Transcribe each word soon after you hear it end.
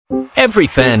Every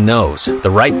fan knows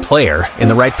the right player in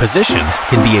the right position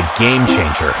can be a game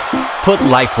changer. Put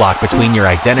LifeLock between your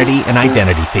identity and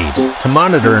identity thieves to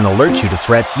monitor and alert you to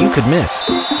threats you could miss.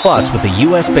 Plus, with a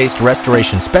U.S.-based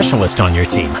restoration specialist on your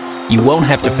team, you won't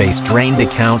have to face drained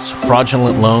accounts,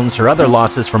 fraudulent loans, or other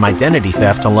losses from identity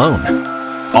theft alone.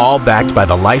 All backed by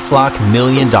the LifeLock $1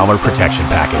 Million Protection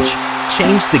Package.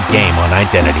 Change the game on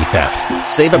identity theft.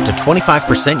 Save up to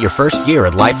 25% your first year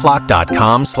at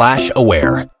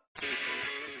LifeLock.com/aware.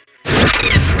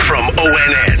 From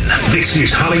ONN, this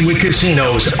is Hollywood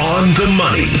Casinos On the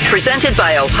Money. Presented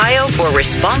by Ohio for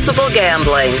Responsible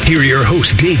Gambling. Here are your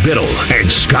hosts, Dave Biddle and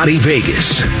Scotty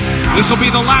Vegas. This will be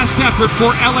the last effort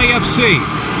for LAFC.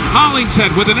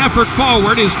 Hollingshead with an effort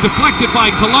forward is deflected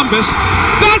by Columbus.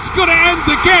 That's going to end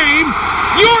the game.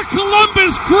 Your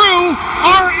Columbus Crew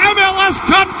are MLS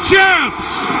Cup champs.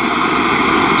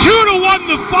 2-1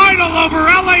 the final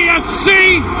over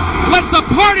LAFC. Let the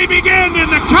party begin in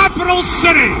the capital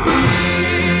city.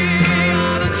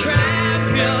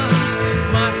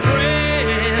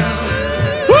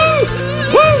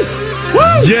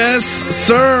 Yes,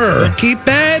 sir. Keep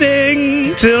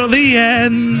betting till the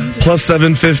end. Plus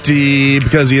 750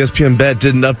 because ESPN Bet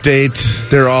didn't update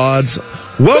their odds.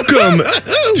 Welcome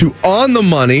to On the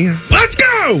Money. Let's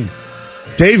go.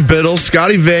 Dave Biddle,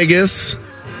 Scotty Vegas,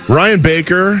 Ryan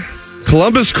Baker,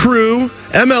 Columbus Crew,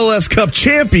 MLS Cup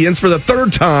champions for the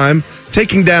third time,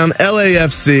 taking down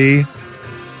LAFC.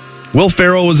 Will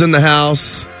Ferrell was in the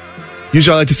house.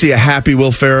 Usually I like to see a happy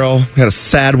Will Ferrell. Had a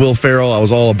sad Will Ferrell. I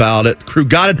was all about it. Crew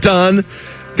got it done.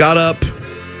 Got up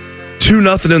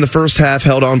 2-0 in the first half.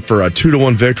 Held on for a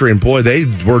 2-1 victory. And boy, they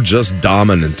were just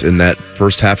dominant in that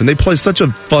first half. And they play such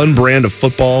a fun brand of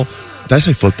football. Did I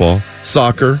say football?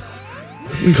 Soccer.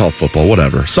 You can call it football.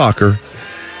 Whatever. Soccer.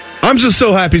 I'm just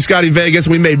so happy, Scotty Vegas.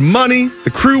 We made money.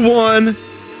 The Crew won.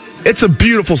 It's a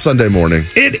beautiful Sunday morning.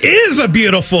 It is a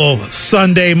beautiful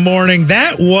Sunday morning.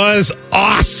 That was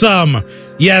awesome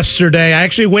yesterday. I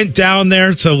actually went down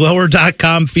there to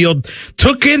lower.com field,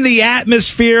 took in the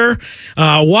atmosphere,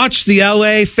 watched the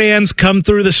LA fans come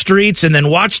through the streets, and then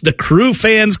watched the Crew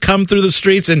fans come through the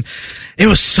streets. And it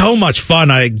was so much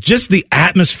fun. Just the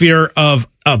atmosphere of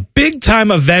a big-time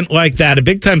event like that, a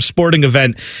big-time sporting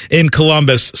event in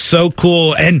Columbus. So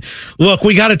cool. And look,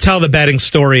 we got to tell the betting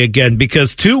story again,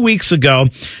 because 2 weeks ago,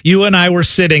 you and I were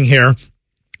sitting here,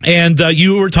 and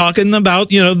you were talking about,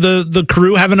 the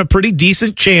Crew having a pretty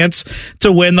decent chance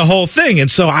to win the whole thing. And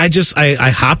so I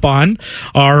hop on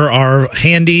our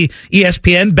handy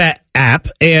ESPN Bet app,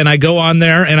 and I go on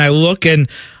there, and I look, and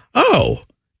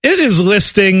it is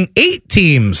listing 8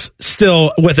 teams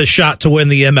still with a shot to win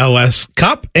the MLS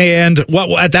Cup. And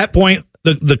at that point,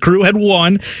 the Crew had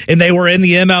won, and they were in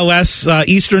the MLS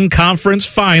Eastern Conference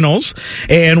Finals,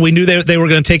 and we knew they were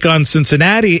going to take on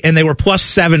Cincinnati, and they were plus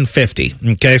 750.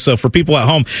 Okay, so for people at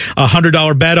home, a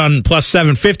 $100 bet on plus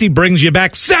 750 brings you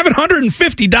back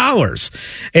 $750.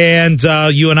 And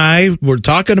you and I were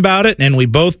talking about it, and we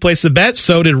both placed the bet.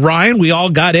 So did Ryan. We all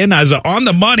got in as an On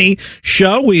the Money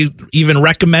show. We even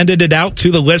recommended it out to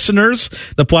the listeners,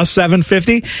 the plus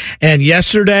 750. And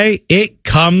yesterday, it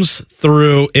comes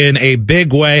through in a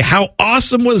big way. How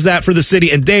awesome was that for the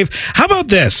city? And Dave, how about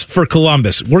this for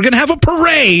Columbus? We're going to have a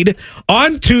parade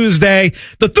on Tuesday.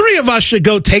 The three of us should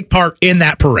go take part in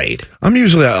that parade. I'm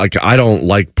usually I don't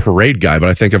like parade guy, but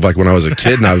I think of when I was a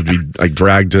kid and I would be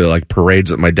dragged to parades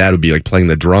that my dad would be playing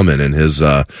the drum in his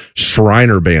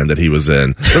Shriner band that he was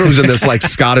in. He was in this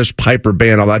Scottish Piper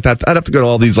band. All that. I'd have to go to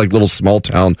all these little small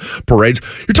town parades.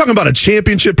 You're talking about a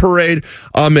championship parade?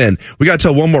 I'm in. We got to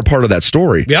tell one more part of that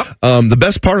story. Yep. The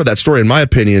best part of that story, in my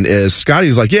opinion, is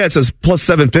Scotty's it says plus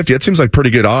 750. It seems like pretty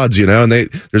good odds, and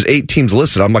there's 8 teams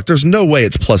listed. I'm like, there's no way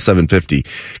it's plus 750.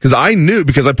 Because I knew,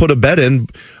 because I put a bet in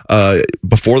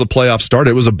before the playoffs started.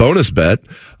 It was a bonus bet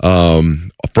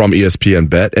from ESPN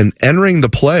Bet. And entering the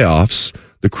playoffs,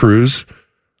 the Crew's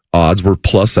odds were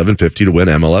plus 750 to win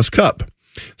MLS Cup.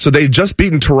 So they just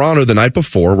beaten Toronto the night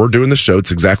before. We're doing the show.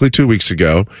 It's exactly 2 weeks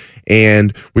ago.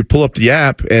 And we pull up the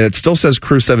app, and it still says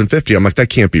Crew 750. I'm like, that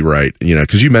can't be right,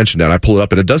 because you mentioned that. I pull it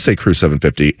up, and it does say Crew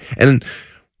 750. And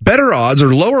better odds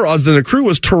or lower odds than the Crew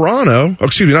was Orlando,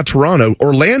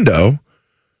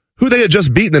 who they had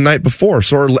just beaten the night before.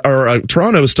 So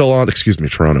Toronto is still on.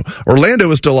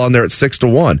 Orlando is still on there at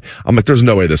 6-1. I'm like, there's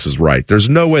no way this is right. There's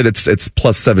no way it's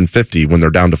plus 750 when they're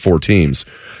down to 4 teams.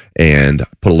 And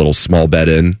put a little small bet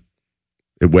in.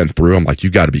 it went through. I'm like, you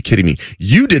got to be kidding me.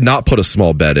 You did not put a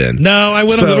small bet in. No, I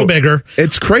went a little bigger.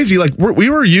 It's crazy. Like we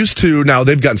were used to, now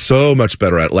they've gotten so much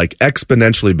better at it, like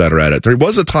exponentially better at it. There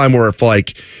was a time where if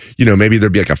like, maybe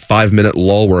there'd be like a 5-minute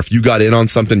lull where if you got in on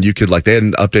something, you could they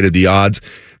hadn't updated the odds.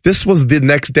 This was the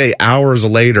next day, hours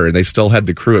later, and they still had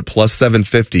the Crew at plus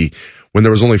 750 when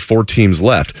there was only 4 teams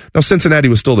left. Now, Cincinnati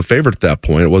was still the favorite at that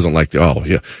point. It wasn't like,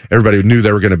 everybody knew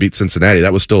they were going to beat Cincinnati.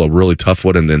 That was still a really tough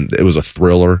one, and it was a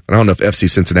thriller. I don't know if FC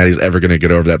Cincinnati is ever going to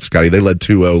get over that, Scotty. They led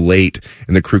 2-0 late,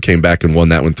 and the Crew came back and won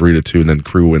that one 3-2, and then the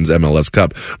Crew wins MLS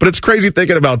Cup. But it's crazy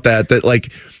thinking about that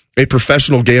like a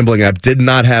professional gambling app did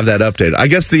not have that update. I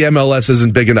guess the MLS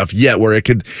isn't big enough yet where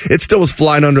it still was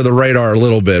flying under the radar a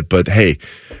little bit, but hey,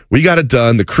 we got it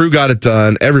done. The Crew got it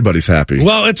done. Everybody's happy.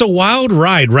 Well, it's a wild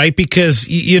ride, right? Because,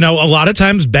 a lot of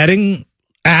times betting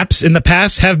apps in the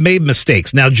past have made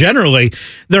mistakes. Now, generally,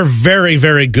 they're very,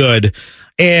 very good.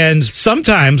 And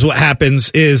sometimes what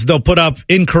happens is they'll put up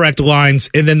incorrect lines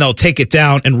and then they'll take it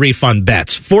down and refund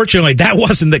bets. Fortunately, that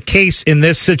wasn't the case in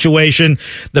this situation.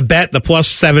 The bet, the plus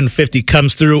 750,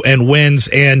 comes through and wins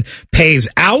and pays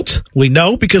out. We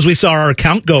know because we saw our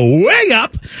account go way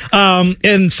up.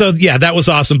 And so, that was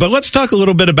awesome. But let's talk a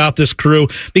little bit about this Crew,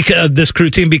 this Crew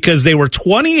team, because they were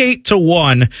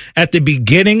 28-1 at the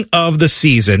beginning of the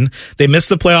season. They missed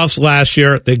the playoffs last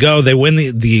year. They win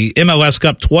the MLS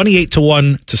Cup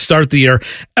 28-1. To start the year.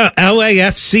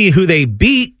 LAFC, who they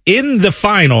beat in the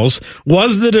finals,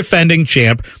 was the defending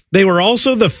champ. They were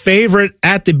also the favorite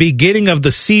at the beginning of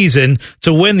the season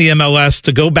to win the MLS,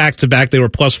 to go back-to-back. They were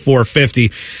plus 450.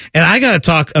 And I got to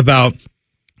talk about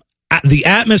the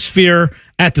atmosphere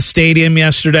at the stadium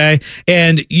yesterday,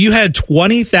 and you had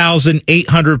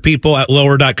 20,800 people at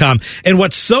Lower.com. And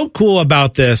what's so cool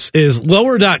about this is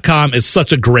Lower.com is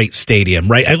such a great stadium,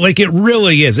 right? Like, it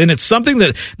really is. And it's something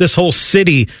that this whole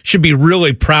city should be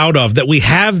really proud of, that we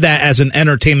have that as an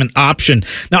entertainment option.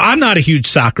 Now, I'm not a huge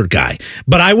soccer guy,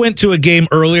 but I went to a game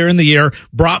earlier in the year,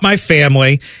 brought my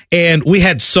family, and we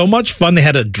had so much fun. They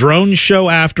had a drone show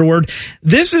afterward.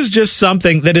 This is just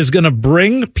something that is going to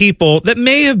bring people that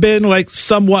may have been like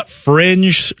somewhat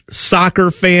fringe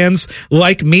soccer fans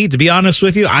like me. To be honest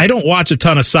with you, I don't watch a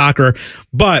ton of soccer,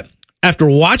 but after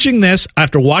watching this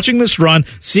run,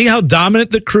 seeing how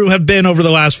dominant the Crew have been over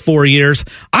the last 4 years,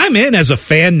 I'm in as a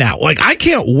fan now. Like, I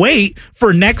can't wait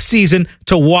for next season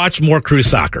to watch more Crew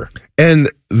soccer. And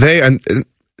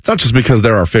it's not just because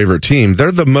they're our favorite team.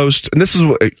 They're the most, and this is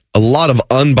what a lot of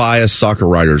unbiased soccer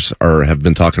writers have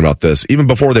been talking about this, even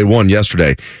before they won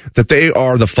yesterday, that they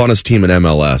are the funnest team in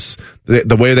MLS.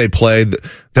 The way they play,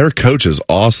 their coach is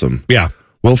awesome. Yeah.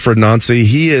 Wilfred Nancy,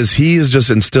 he has just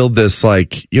instilled this,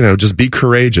 like, just be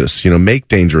courageous, make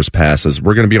dangerous passes.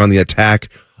 We're going to be on the attack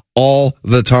all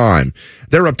the time.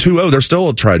 They're up 2-0. They're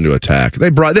still trying to attack. They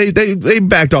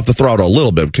backed off the throttle a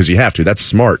little bit because you have to. That's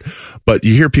smart. But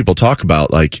you hear people talk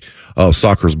about like, oh,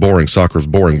 soccer's boring.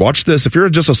 Watch this. If you're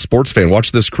just a sports fan,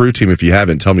 watch this Crew team. If you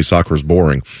haven't, tell me soccer's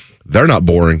boring. They're not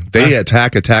boring. They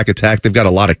attack. They've got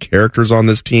a lot of characters on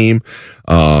this team.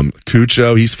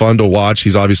 Cucho, he's fun to watch.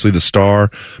 He's obviously the star.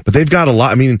 But they've got a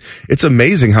lot. I mean, it's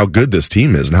amazing how good this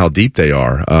team is and how deep they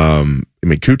are.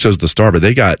 Cucho's the star, but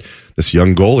they got this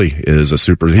young goalie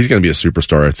he's going to be a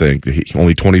superstar, I think. He's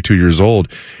only 22 years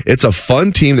old. It's a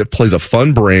fun team that plays a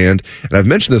fun brand. And I've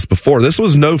mentioned this before. This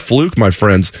was no fluke, my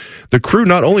friends. The Crew,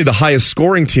 not only the highest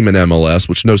scoring team in MLS,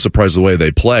 which no surprise the way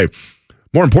they play,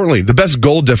 more importantly, the best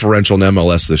goal differential in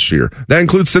MLS this year. That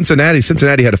includes Cincinnati.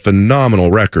 Cincinnati had a phenomenal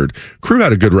record. Crew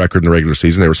had a good record in the regular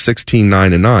season. They were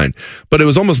 16-9-9. But it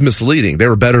was almost misleading. They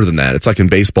were better than that. It's like in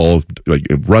baseball, like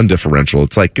run differential.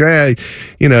 It's like, it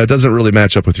doesn't really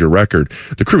match up with your record.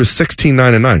 The Crew is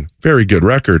 16-9-9. Very good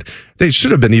record. They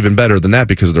should have been even better than that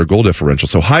because of their goal differential.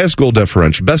 So highest goal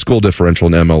differential, best goal differential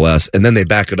in MLS, and then they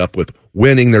back it up with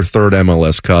winning their third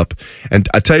MLS Cup. And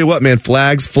I tell you what, man,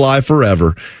 flags fly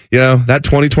forever. That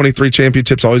 2023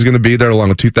 championship's always going to be there along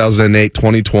with 2008,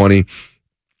 2020.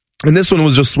 And this one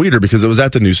was just sweeter because it was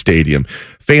at the new stadium.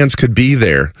 Fans could be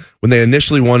there. When they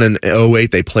initially won in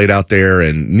 2008, they played out there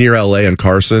and near LA and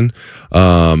Carson.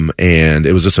 And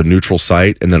it was just a neutral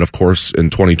site. And then, of course, in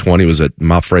 2020, it was at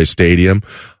Mapfre Stadium.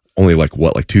 Only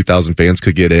 2,000 fans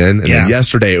could get in. And then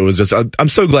yesterday, it was just, I'm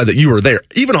so glad that you were there.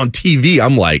 Even on TV,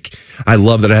 I'm like, I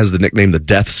love that it has the nickname the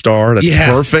Death Star. That's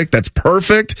perfect. That's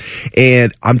perfect.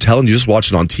 And I'm telling you, just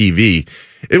watching on TV,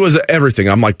 it was everything.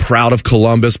 I'm like proud of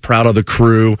Columbus, proud of the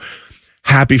Crew,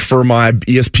 happy for my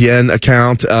ESPN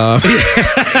account,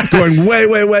 going way,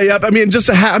 way, way up. I mean, I'm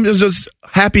just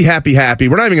happy.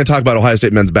 We're not even going to talk about Ohio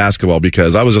State men's basketball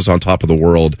because I was just on top of the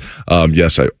world.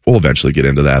 Yes, I will eventually get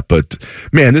into that. But,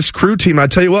 man, this Crew team, I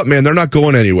tell you what, man, they're not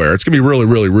going anywhere. It's going to be really,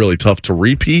 really, really tough to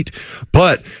repeat.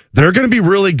 But they're going to be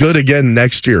really good again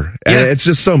next year. And it's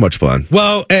just so much fun.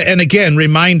 Well, and again,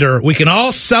 reminder, we can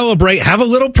all celebrate, have a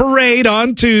little parade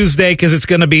on Tuesday because it's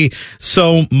going to be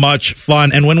so much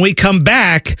fun. And when we come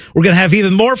back, we're going to have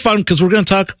even more fun because we're going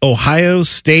to talk Ohio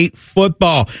State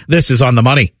football. This is On the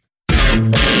Money.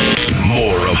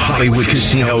 More of Hollywood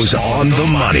Casinos on the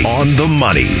money. On the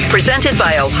money. Presented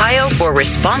by Ohio for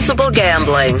Responsible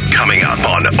Gambling. Coming up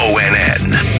on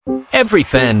ONN. Every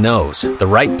fan knows the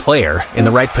right player in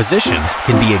the right position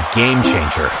can be a game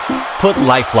changer. Put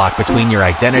LifeLock between your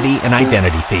identity and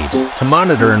identity thieves to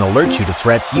monitor and alert you to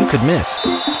threats you could miss.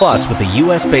 Plus, with a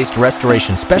U.S.-based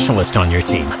restoration specialist on your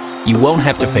team, you won't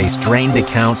have to face drained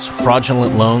accounts,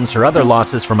 fraudulent loans, or other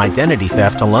losses from identity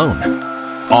theft alone.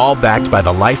 All backed by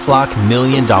the LifeLock $1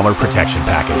 Million Protection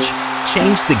Package.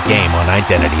 Change the game on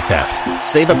identity theft.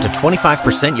 Save up to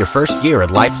 25% your first year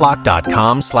at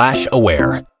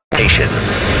LifeLock.com/aware.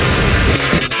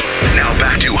 Now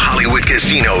back to Hollywood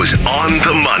Casinos on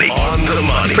the money. On the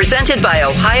money. Presented by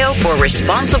Ohio for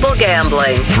Responsible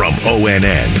Gambling. From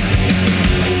ONN.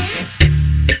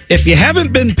 If you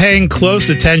haven't been paying close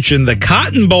attention, the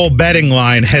Cotton Bowl betting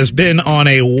line has been on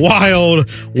a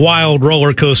wild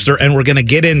roller coaster, and we're going to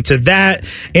get into that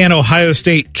and Ohio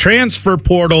State transfer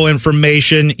portal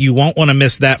information. You won't want to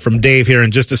miss that from Dave here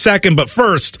in just a second. But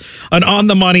first, an On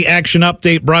the Money action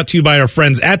update brought to you by our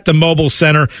friends at the Mobile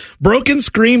Center. Broken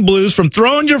screen blues from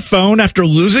throwing your phone after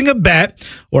losing a bet,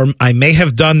 or I may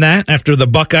have done that after the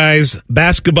Buckeyes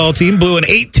basketball team blew an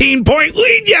 18-point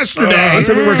lead yesterday. I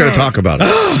said we weren't going to talk about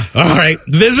it. All right.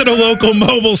 Visit a local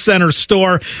Mobile Center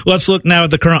store. Let's look now at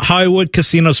the current Hollywood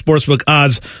Casino Sportsbook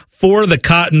odds for the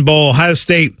Cotton Bowl. Ohio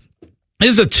State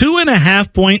is a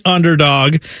 2.5-point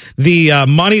underdog. The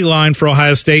money line for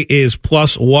Ohio State is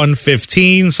plus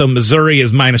 115. So Missouri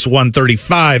is minus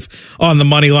 135 on the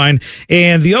money line.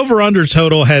 And the over-under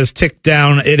total has ticked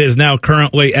down. It is now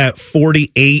currently at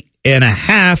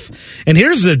 48.5. And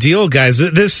here's the deal, guys.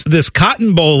 This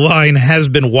Cotton Bowl line has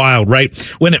been wild, right?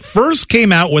 When it first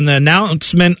came out, when the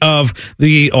announcement of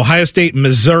the Ohio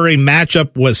State-Missouri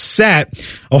matchup was set,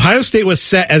 Ohio State was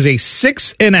set as a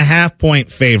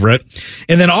 6.5-point favorite.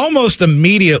 And then almost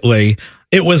immediately,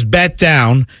 it was bet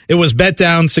down. It was bet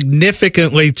down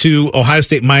significantly to Ohio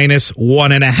State minus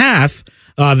 1.5.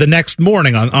 The next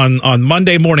morning, on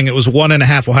Monday morning, it was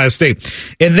 1.5 Ohio State.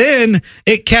 And then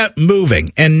it kept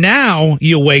moving. And now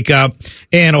you wake up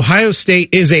and Ohio State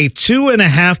is a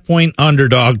 2.5-point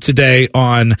underdog today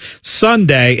on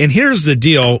Sunday. And here's the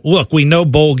deal. Look, we know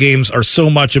bowl games are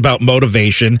so much about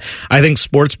motivation. I think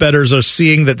sports bettors are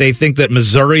seeing that they think that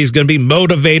Missouri is going to be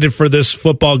motivated for this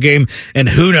football game. And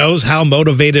who knows how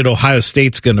motivated Ohio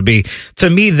State's going to be.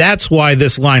 To me, that's why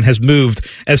this line has moved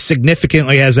as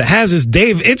significantly as it has. Is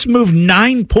Dave, it's moved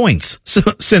 9 points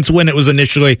since when it was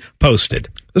initially posted.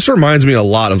 This reminds me a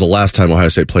lot of the last time Ohio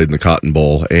State played in the Cotton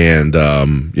Bowl, and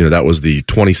that was the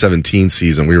 2017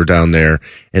 season. We were down there,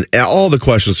 and all the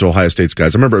questions to Ohio State's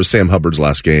guys. I remember it was Sam Hubbard's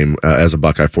last game as a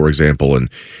Buckeye, for example, and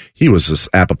he was just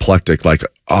apoplectic, like,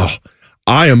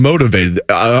 I am motivated.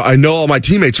 I know all my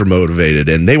teammates are motivated,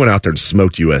 and they went out there and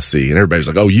smoked USC, and everybody's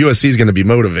like, USC is going to be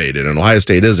motivated, and Ohio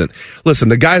State isn't. Listen,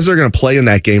 the guys that are going to play in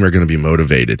that game are going to be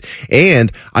motivated,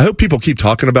 and I hope people keep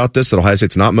talking about this, that Ohio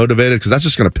State's not motivated, because that's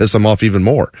just going to piss them off even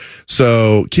more.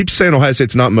 So keep saying Ohio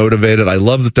State's not motivated. I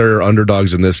love that they're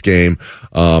underdogs in this game,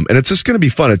 and it's just going to be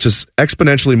fun. It's just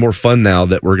exponentially more fun now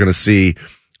that we're going to see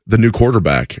the new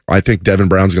quarterback. I think Devin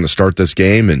Brown's going to start this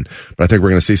game, but I think we're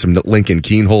going to see some Lincoln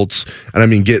Kienholz,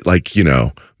 and get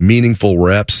meaningful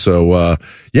reps. So,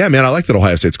 man, I like that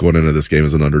Ohio State's going into this game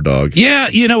as an underdog. Yeah,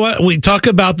 you know what? We talk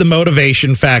about the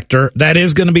motivation factor. That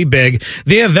is going to be big.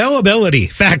 The availability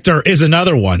factor is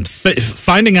another one.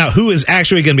 Finding out who is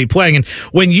actually going to be playing. And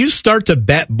when you start to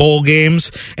bet bowl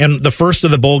games, and the first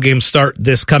of the bowl games start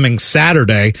this coming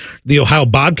Saturday, the Ohio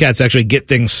Bobcats actually get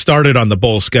things started on the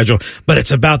bowl schedule. But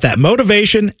it's about that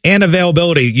motivation and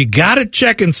availability. You got to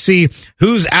check and see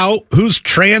who's out, who's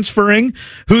transferring,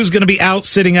 who's going to be out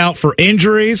sitting out for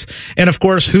injuries, and of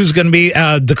course who's going to be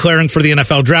declaring for the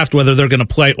NFL draft, whether they're going to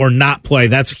play or not play.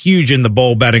 That's huge in the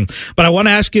bowl betting. But I want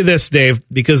to ask you this, Dave,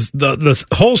 because the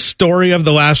whole story of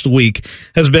the last week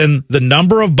has been the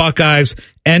number of Buckeyes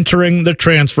entering the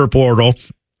transfer portal,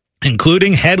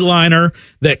 including headliner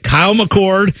that Kyle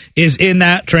McCord is in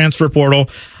that transfer portal.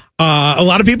 A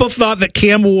lot of people thought that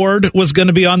Cam Ward was going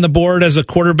to be on the board as a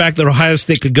quarterback that Ohio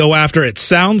State could go after. It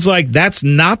sounds like that's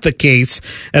not the case,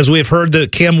 as we've heard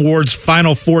that Cam Ward's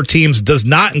final 4 teams does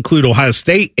not include Ohio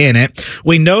State in it.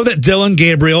 We know that Dylan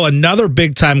Gabriel, another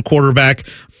big-time quarterback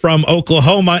from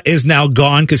Oklahoma, is now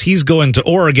gone because he's going to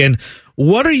Oregon.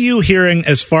 What are you hearing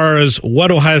as far as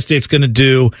what Ohio State's going to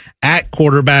do at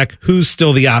quarterback? Who's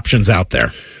still the options out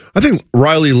there? I think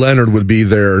Riley Leonard would be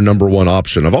their number one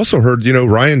option. I've also heard,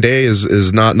 Ryan Day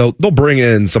is not. They'll bring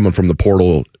in someone from the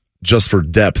portal just for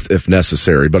depth if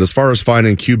necessary. But as far as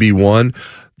finding QB1,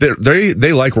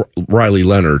 they like Riley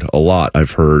Leonard a lot,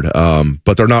 I've heard.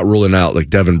 But they're not ruling out like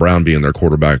Devin Brown being their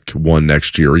quarterback 1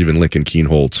 next year, or even Lincoln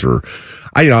Kienholz, or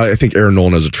I think Aaron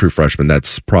Nolan as a true freshman.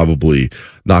 That's probably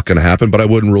not going to happen, but I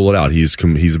wouldn't rule it out. He's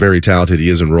very talented. He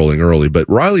is enrolling early, but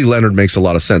Riley Leonard makes a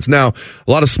lot of sense. Now,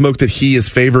 a lot of smoke that he is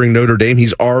favoring Notre Dame.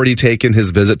 He's already taken his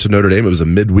visit to Notre Dame. It was a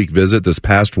midweek visit this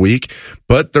past week,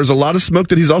 but there's a lot of smoke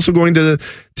that he's also going to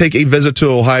take a visit to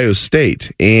Ohio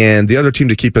State. And the other team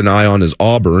to keep an eye on is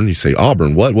Auburn. You say,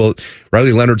 Auburn, what? Well,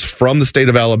 Riley Leonard's from the state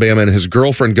of Alabama, and his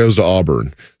girlfriend goes to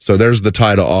Auburn. So there's the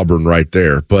tie to Auburn right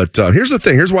there. But here's the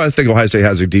thing. Here's why I think Ohio State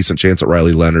has a decent chance at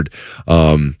Riley Leonard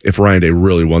if Ryan Day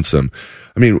really wants him.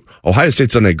 I mean, Ohio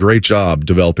State's done a great job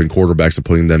developing quarterbacks and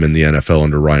putting them in the NFL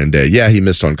under Ryan Day. Yeah, he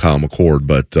missed on Kyle McCord,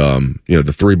 but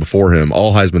the 3 before him,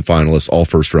 all Heisman finalists, all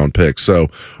first-round picks. So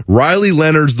Riley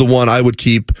Leonard's the one I would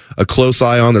keep a close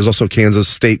eye on. There's also Kansas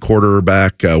State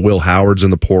quarterback Will Howard's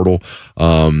in the portal.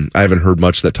 I haven't heard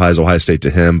much that ties Ohio State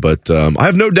to him, but I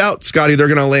have no doubt, Scotty, they're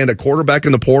going to land a quarterback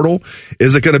in the portal.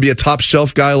 Is it going to be a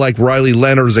top-shelf guy like Riley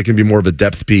Leonard, or is it going to be more of a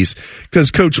depth piece?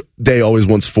 Because Coach Day always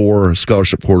wants 4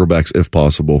 scholarship quarterbacks if possible.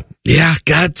 Yeah,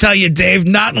 gotta tell you, Dave,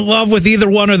 not in love with either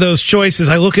one of those choices.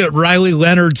 I look at Riley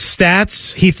Leonard's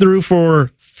stats. He threw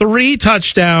for 3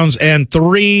 touchdowns and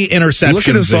 3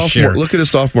 interceptions this year. Look at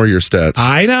his sophomore year stats.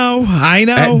 I know.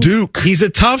 At Duke. He's a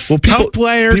tough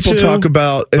player, People too. talk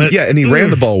about, and he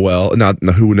ran the ball well. Not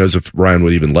who knows if Ryan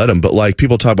would even let him, but like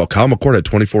people talk about Kyle McCord had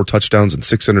 24 touchdowns and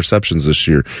 6 interceptions this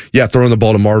year. Yeah, throwing the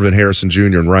ball to Marvin Harrison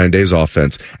Jr. and Ryan Day's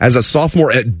offense. As a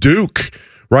sophomore at Duke,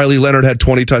 Riley Leonard had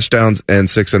 20 touchdowns and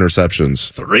 6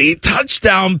 interceptions. 3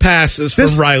 touchdown passes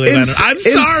from Riley Leonard. I'm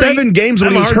sorry. In 7 games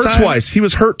when he was hurt twice. He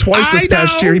was hurt twice this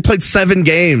past year. He played 7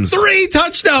 games. 3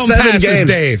 touchdown passes, games.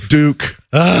 Dave. Duke.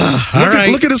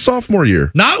 Look at his sophomore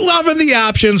year. Not loving the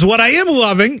options. What I am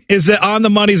loving is that On the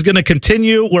Money is going to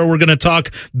continue, where we're going to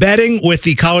talk betting with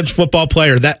the college football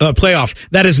playoff.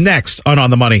 That is next on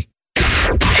the Money.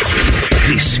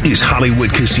 This is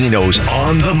Hollywood Casinos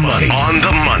On the Money. On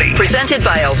the Money. Presented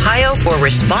by Ohio for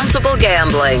Responsible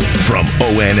Gambling. From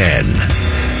ONN.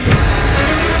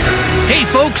 Hey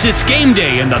folks, it's game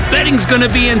day and the betting's gonna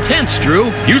be intense,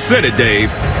 Drew. You said it,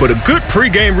 Dave, but a good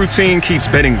pregame routine keeps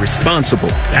betting responsible.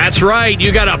 That's right,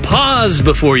 you gotta pause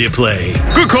before you play.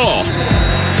 Good call.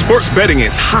 Sports betting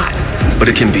is hot, but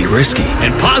it can be risky.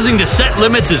 And pausing to set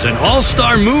limits is an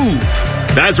all-star move.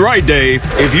 That's right, Dave.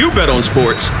 If you bet on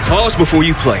sports, pause before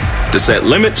you play to set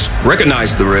limits,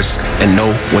 recognize the risk, and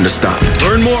know when to stop.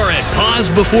 Learn more at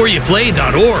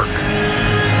pausebeforeyouplay.org.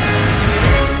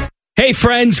 Hey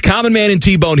friends, Common Man and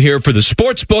T-Bone here for the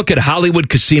Sportsbook at Hollywood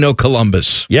Casino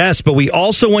Columbus. Yes, but we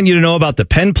also want you to know about the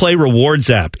Penn Play Rewards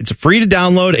app. It's free to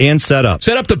download and set up.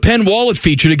 Set up the Penn Wallet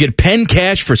feature to get Penn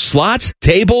cash for slots,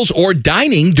 tables, or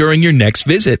dining during your next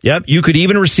visit. Yep, you could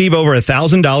even receive over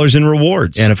 $1,000 in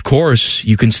rewards. And of course,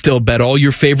 you can still bet all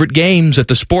your favorite games at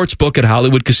the Sportsbook at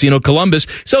Hollywood Casino Columbus,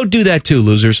 so do that too,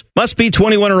 losers. Must be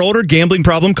 21 or older. Gambling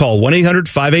problem? Call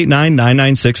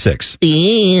 1-800-589-9966.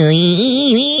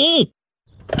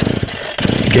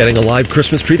 Getting a live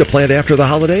Christmas tree to plant after the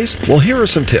holidays? Well, here are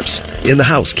some tips. In the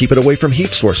house, keep it away from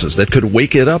heat sources that could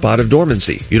wake it up out of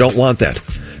dormancy. You don't want that.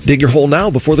 Dig your hole now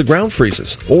before the ground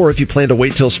freezes. Or if you plan to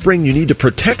wait till spring, you need to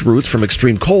protect roots from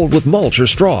extreme cold with mulch or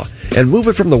straw. And move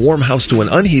it from the warm house to an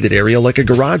unheated area like a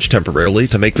garage temporarily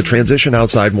to make the transition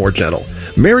outside more gentle.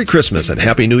 Merry Christmas and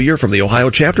Happy New Year from the Ohio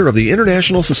chapter of the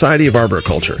International Society of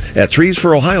Arboriculture at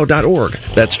treesforohio.org.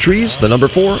 That's trees,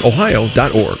 4,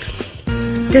 ohio.org.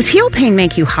 Does heel pain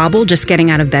make you hobble just getting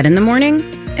out of bed in the morning?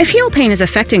 If heel pain is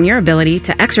affecting your ability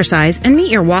to exercise and meet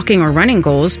your walking or running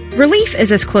goals, relief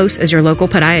is as close as your local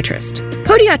podiatrist.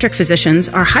 Podiatric physicians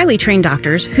are highly trained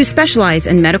doctors who specialize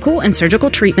in medical and surgical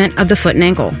treatment of the foot and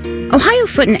ankle. Ohio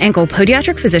Foot and Ankle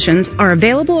podiatric physicians are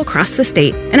available across the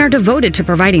state and are devoted to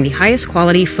providing the highest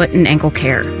quality foot and ankle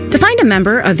care. To find a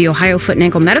member of the Ohio Foot and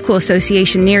Ankle Medical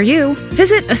Association near you,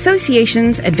 visit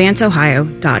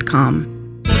associationsadvanceohio.com.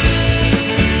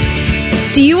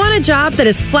 Do you want a job that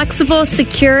is flexible,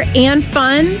 secure, and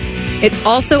fun? It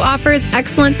also offers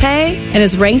excellent pay and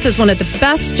is ranked as one of the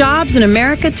best jobs in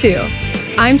America, too.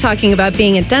 I'm talking about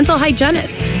being a dental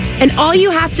hygienist. And all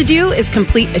you have to do is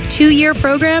complete a 2-year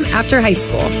program after high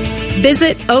school.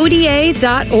 Visit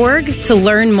ODA.org to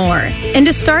learn more and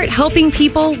to start helping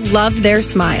people love their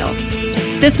smile.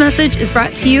 This message is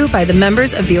brought to you by the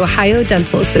members of the Ohio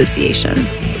Dental Association.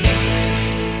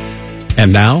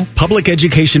 And now, Public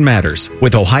Education Matters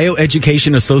with Ohio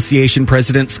Education Association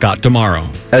President Scott Damaro.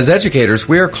 As educators,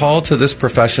 we are called to this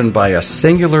profession by a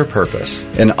singular purpose,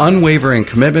 an unwavering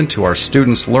commitment to our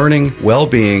students' learning,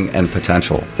 well-being, and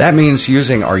potential. That means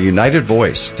using our united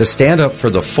voice to stand up for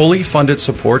the fully funded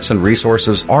supports and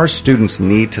resources our students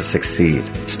need to succeed.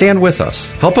 Stand with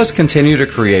us. Help us continue to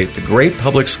create the great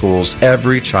public schools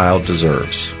every child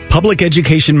deserves. Public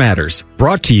Education Matters,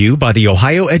 brought to you by the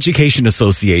Ohio Education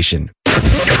Association. The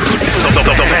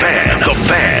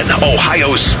Fan,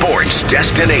 Ohio sports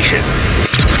destination.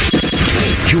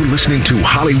 You're listening to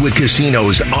Hollywood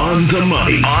Casinos On the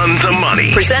Money. On the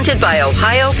Money. Presented by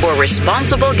Ohio for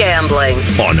Responsible Gambling.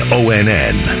 On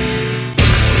ONN.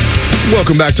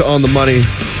 Welcome back to On the Money.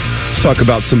 Let's talk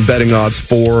about some betting odds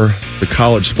for the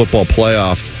college football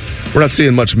playoff. We're not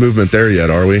seeing much movement there yet,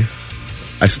 are we?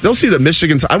 I still see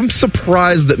that I'm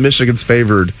surprised that Michigan's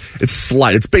favored. It's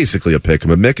slight. It's basically a pick.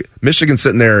 Michigan's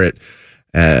sitting there at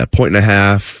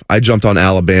 1.5. I jumped on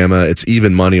Alabama. It's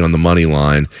even money on the money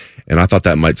line. And I thought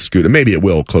that might scoot. And maybe it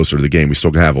will closer to the game. We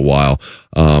still have a while.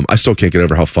 I still can't get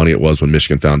over how funny it was when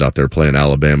Michigan found out they were playing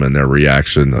Alabama and their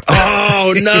reaction.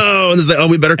 Oh, no. And it's like,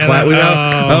 we better clap.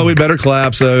 We better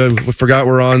clap. So we forgot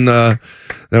we're on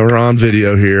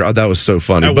video here. Oh, that was so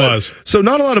funny. So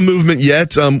not a lot of movement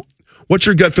yet. What's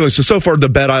your gut feeling? So far, the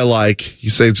bet I like,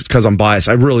 you say it's because I'm biased.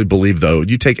 I really believe, though,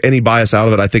 you take any bias out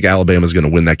of it, I think Alabama's going to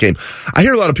win that game. I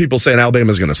hear a lot of people saying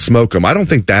Alabama's going to smoke them. I don't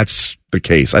think that's the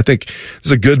case. I think this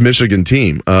is a good Michigan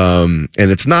team. And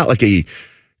it's not like a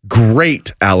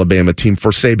great Alabama team for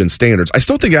Saban standards. I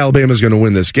still think Alabama's going to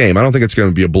win this game. I don't think it's going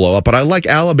to be a blow up, but I like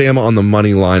Alabama on the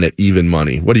money line at even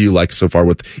money. What do you like so far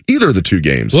with either of the two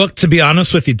games? Look, to be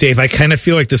honest with you, Dave, I kind of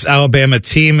feel like this Alabama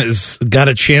team has got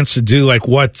a chance to do like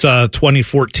what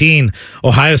 2014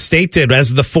 Ohio State did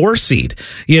as the 4 seed,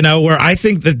 where I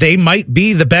think that they might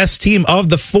be the best team of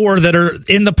the 4 that are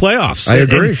in the playoffs. I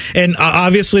agree. And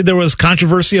obviously there was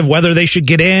controversy of whether they should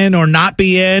get in or not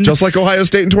be in. Just like Ohio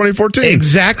State in 2014.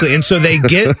 Exactly. And so they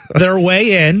get their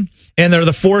way in, and they're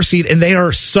the 4 seed, and they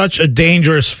are such a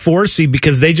dangerous 4 seed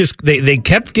because they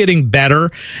kept getting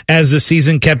better as the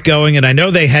season kept going. And I know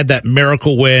they had that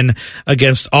miracle win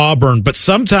against Auburn, but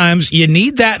sometimes you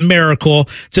need that miracle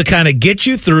to kind of get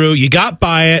you through. You got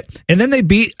by it, and then they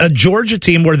beat a Georgia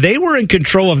team where they were in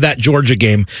control of that Georgia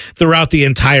game throughout the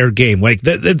entire game. Like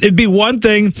it'd be one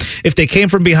thing if they came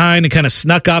from behind and kind of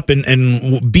snuck up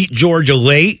and beat Georgia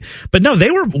late, but no,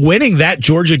 they were winning that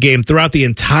Georgia game throughout the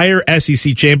entire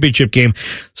SEC championship game.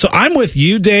 So I'm with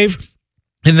you, Dave,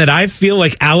 in that I feel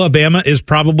like Alabama is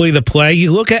probably the play.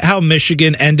 You look at how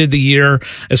Michigan ended the year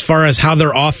as far as how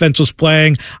their offense was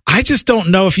playing. I just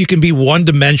don't know if you can be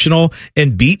one-dimensional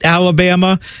and beat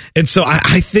Alabama. And so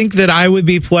I think that I would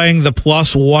be playing the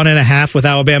plus 1.5 with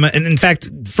Alabama. And in fact,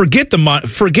 forget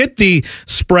the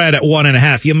spread at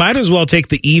 1.5. You might as well take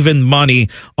the even money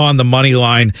on the money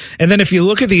line. And then if you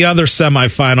look at the other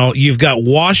semifinal, you've got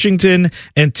Washington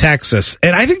and Texas.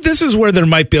 And I think this is where there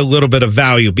might be a little bit of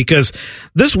value because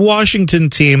this Washington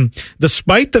team,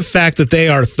 despite the fact that they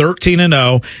are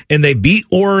 13-0 and they beat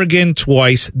Oregon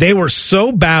twice, they were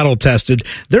so battle tested.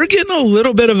 They're getting a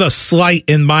little bit of a slight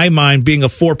in my mind being a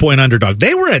 4-point underdog.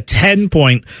 They were a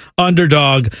 10-point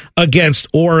underdog against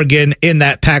Oregon in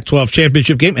that Pac-12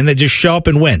 championship game, and they just show up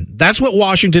and win. That's what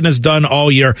Washington has done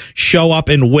all year, show up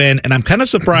and win. And I'm kind of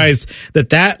surprised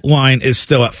that line is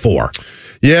still at 4.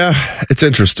 Yeah, it's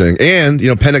interesting. And,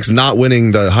 Penix not winning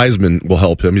the Heisman will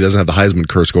help him. He doesn't have the Heisman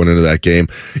curse going into that game.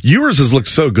 Ewers has looked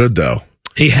so good, though.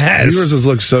 He has. Ewers has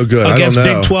looked so good. Against I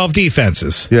don't know. Big 12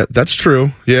 defenses. Yeah, that's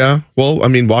true. Yeah. Well,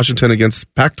 Washington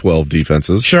against Pac-12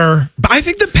 defenses. Sure. But I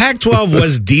think the Pac-12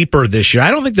 was deeper this year.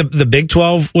 I don't think the Big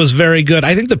 12 was very good.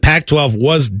 I think the Pac-12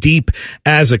 was deep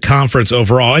as a conference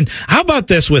overall. And how about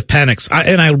this with Penix?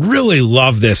 I really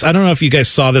love this. I don't know if you guys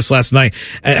saw this last night,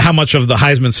 how much of the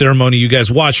Heisman ceremony you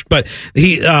guys watched, but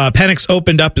Penix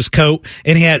opened up his coat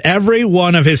and he had every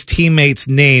one of his teammates'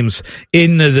 names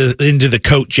into the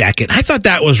coat jacket. I thought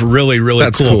that was really,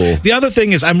 really cool. The other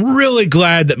thing is I'm really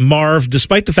glad that Marv,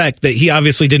 despite the fact that he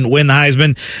obviously didn't win the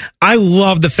Heisman, I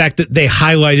love the fact that they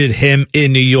highlighted him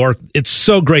in New York. It's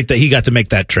so great that he got to make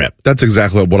that trip. That's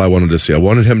exactly what I wanted to see. I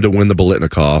wanted him to win the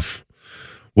Biletnikoff,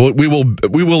 Well,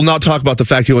 we will not talk about the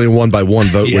fact he only won by one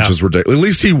vote, which is ridiculous. At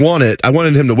least he won it. I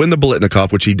wanted him to win the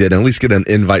Biletnikoff, which he did, and at least get an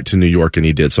invite to New York, and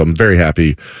he did. So I'm very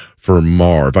happy for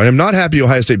Marv. I am not happy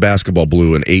Ohio State basketball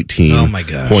blew an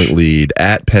 18-point lead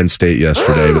at Penn State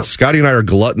yesterday. But Scotty and I are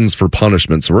gluttons for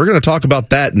punishment, so we're going to talk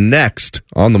about that next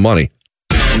on The Money.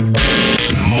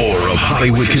 More of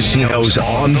Hollywood Casinos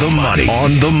on the money.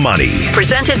 On the money.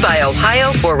 Presented by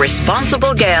Ohio for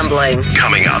Responsible Gambling.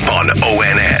 Coming up on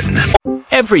ONN.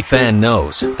 Every fan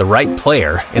knows the right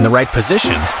player in the right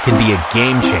position can be a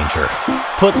game changer.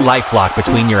 Put LifeLock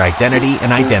between your identity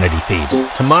and identity thieves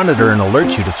to monitor and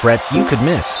alert you to threats you could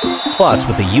miss. Plus,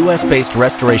 with a U.S.-based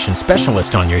restoration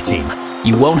specialist on your team,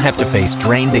 you won't have to face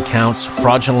drained accounts,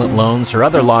 fraudulent loans, or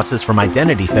other losses from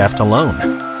identity theft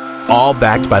alone. All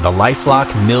backed by the LifeLock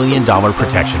 $1 Million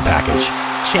Protection Package.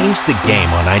 Change the game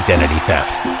on identity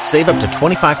theft. Save up to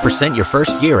 25% your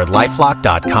first year at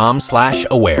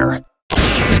LifeLock.com/aware.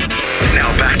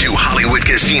 Now back to Hollywood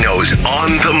Casinos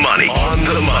on the money. On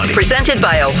the money. Presented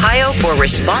by Ohio for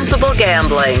Responsible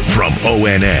Gambling. From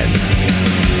ONN.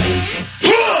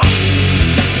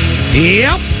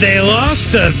 Yep, they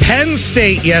lost to Penn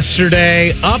State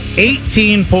yesterday, up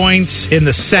 18 points in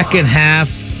the second half.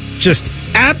 Just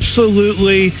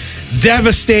absolutely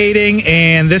devastating,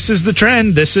 and this is the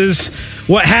trend. This is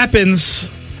what happens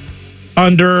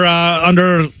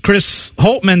under Chris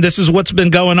Holtmann. This is what's been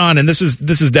going on, and this is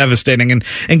devastating. And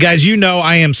guys, you know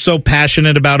I am so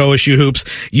passionate about OSU hoops.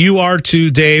 You are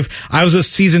too, Dave. I was a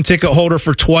season ticket holder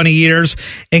for 20 years,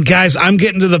 and guys, I'm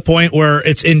getting to the point where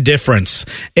it's indifference.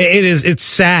 It's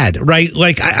sad, right?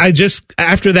 Like I just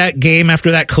after that game,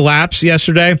 after that collapse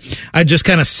yesterday, I just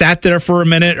kind of sat there for a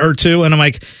minute or two, and I'm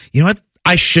like, you know what?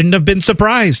 I shouldn't have been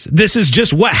surprised. This is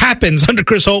just what happens under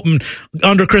Chris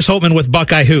Holtmann with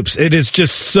Buckeye hoops. It is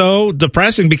just so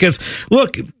depressing because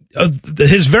look,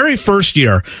 his very first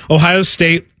year, Ohio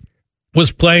State was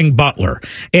playing Butler,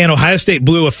 and Ohio State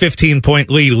blew a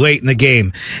 15-point lead late in the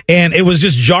game. And it was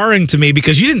just jarring to me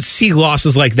because you didn't see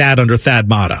losses like that under Thad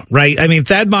Matta, right? I mean,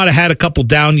 Thad Matta had a couple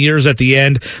down years at the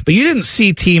end, but you didn't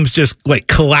see teams just like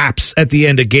collapse at the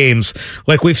end of games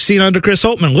like we've seen under Chris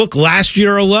Holtmann. Look, last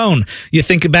year alone, you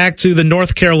think back to the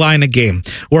North Carolina game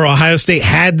where Ohio State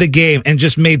had the game and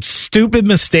just made stupid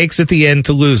mistakes at the end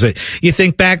to lose it. You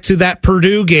think back to that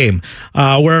Purdue game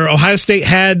where Ohio State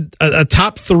had a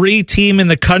top 3 team in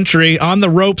the country on the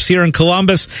ropes here in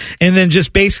Columbus and then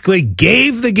just basically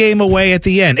gave the game away at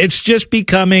the end. It's just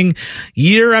becoming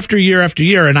year after year after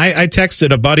year. And I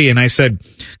texted a buddy and I said,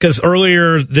 because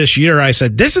earlier this year I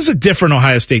said, this is a different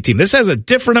Ohio State team. This has a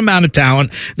different amount of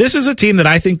talent. This is a team that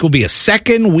I think will be a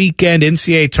second weekend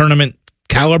NCAA tournament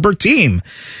caliber team.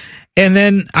 And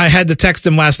then I had to text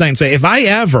him last night and say, if I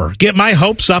ever get my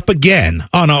hopes up again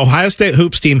on an Ohio State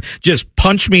hoops team, just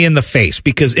punch me in the face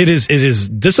because it is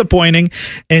disappointing.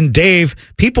 And Dave,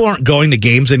 people aren't going to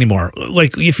games anymore.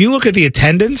 Like if you look at the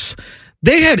attendance,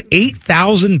 they had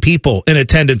 8,000 people in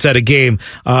attendance at a game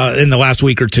in the last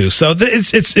week or two. So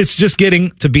it's just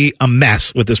getting to be a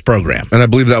mess with this program. And I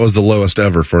believe that was the lowest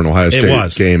ever for an Ohio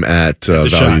State game at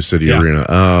Value City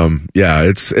Arena.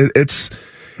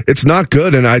 It's not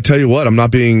good, and I tell you what, I'm not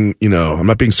being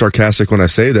sarcastic when I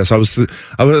say this. I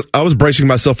was bracing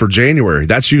myself for January.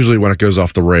 That's usually when it goes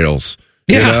off the rails.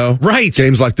 Right.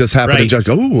 Games like this happen, and just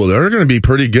they're going to be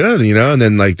pretty good, and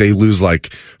then like they lose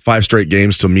like 5 straight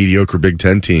games to mediocre Big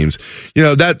Ten teams.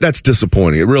 That's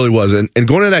disappointing. It really was. And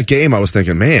going to that game, I was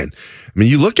thinking, man. I mean,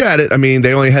 you look at it. I mean,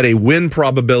 they only had a win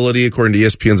probability according to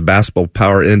ESPN's Basketball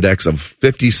Power Index of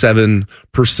 57%.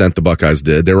 The Buckeyes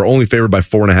did. They were only favored by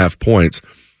 4.5 points.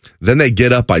 Then they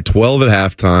get up by 12 at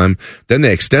halftime. Then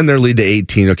they extend their lead to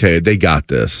 18. Okay, they got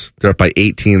this. They're up by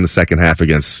 18 in the second half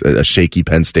against a shaky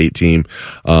Penn State team.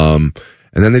 And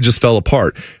then they just fell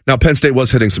apart. Now, Penn State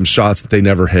was hitting some shots that they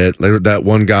never hit. That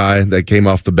one guy that came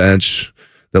off the bench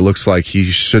that looks like he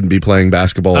shouldn't be playing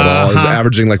basketball at all. He's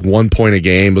averaging like 1 point a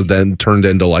game, but then turned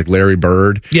into like Larry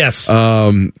Bird. Yes.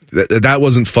 That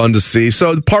wasn't fun to see.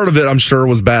 So part of it, I'm sure,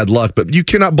 was bad luck, but you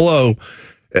cannot blow.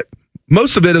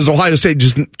 Most of it is Ohio State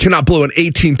just cannot blow an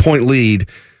 18-point lead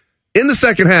in the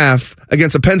second half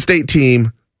against a Penn State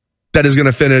team that is going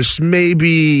to finish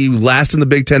maybe last in the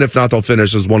Big Ten. If not, they'll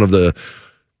finish as one of the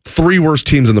 3 worst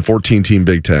teams in the 14-team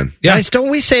Big Ten. Yeah. Guys, don't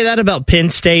we say that about Penn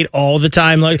State all the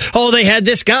time? Like, they had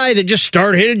this guy that just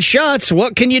started hitting shots.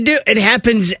 What can you do? It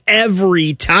happens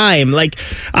every time. Like,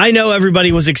 I know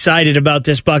everybody was excited about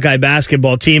this Buckeye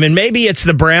basketball team, and maybe it's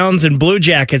the Browns and Blue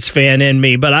Jackets fan in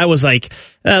me, but I was like,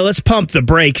 let's pump the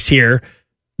brakes here.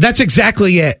 That's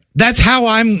exactly it. That's how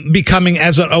I'm becoming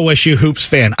as an OSU Hoops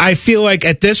fan. I feel like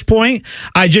at this point,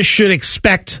 I just should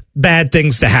expect bad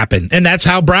things to happen. And that's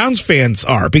how Browns fans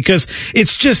are, because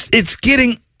it's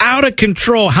getting out of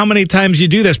control how many times you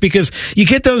do this, because you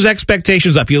get those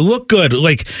expectations up. You look good.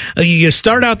 Like, you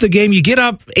start out the game, you get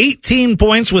up 18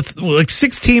 points with like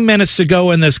 16 minutes to go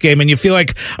in this game, and you feel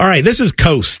like, all right, this is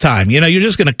coast time. You know, you're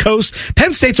just going to coast.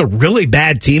 Penn State's a really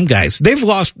bad team, guys. They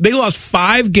lost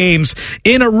 5 games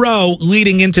in a row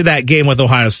leading into that game with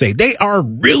Ohio State. They are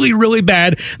really, really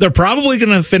bad. They're probably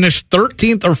going to finish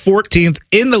 13th or 14th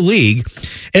in the league.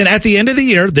 And at the end of the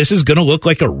year, this is going to look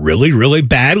like a really, really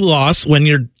bad loss when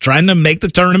you're trying to make the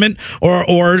tournament,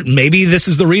 or maybe this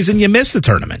is the reason you missed the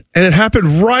tournament. And it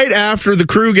happened right after the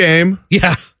Crew game.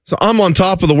 Yeah. So I'm on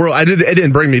top of the world. It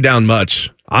didn't bring me down much.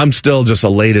 I'm still just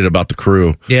elated about the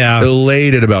Crew. Yeah.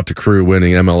 Elated about the Crew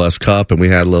winning MLS Cup, and we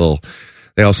had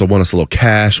they also won us a little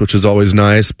cash, which is always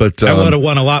nice. But I would have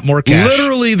won a lot more cash.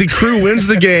 Literally, the Crew wins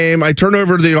the game. I turn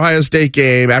over to the Ohio State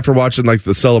game after watching like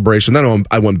the celebration. Then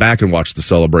I went back and watched the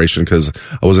celebration because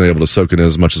I wasn't able to soak it in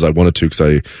as much as I wanted to, because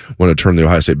I wanted to turn the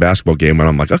Ohio State basketball game. And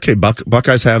I'm like, okay,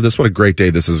 Buckeyes have this. What a great day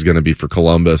this is going to be for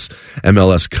Columbus,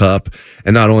 MLS Cup.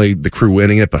 And not only the Crew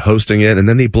winning it, but hosting it. And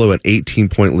then they blow an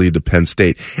 18-point lead to Penn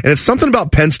State. And it's something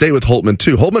about Penn State with Holtman,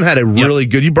 too. Holtman had a really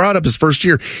good, you brought up his first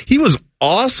year. He was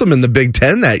awesome in the Big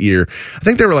Ten that year. I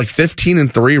think they were like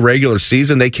 15-3 regular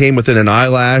season. They came within an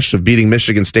eyelash of beating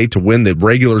Michigan State to win the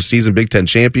regular season Big Ten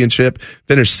championship,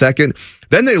 finished second.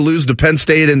 Then they lose to Penn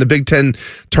State in the Big Ten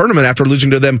tournament after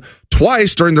losing to them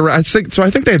twice during I think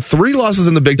they had 3 losses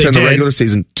in the Big Ten in the regular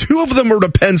season. 2 of them were to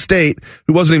Penn State,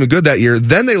 who wasn't even good that year.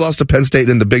 Then they lost to Penn State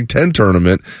in the Big Ten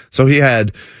tournament. So he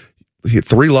had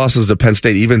 3 losses to Penn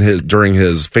State, even during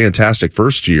his fantastic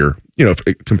first year, you know,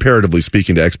 comparatively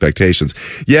speaking to expectations.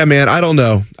 Yeah, man, I don't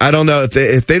know.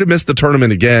 If they'd have missed the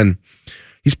tournament again,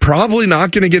 he's probably not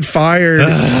going to get fired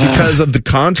because of the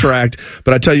contract.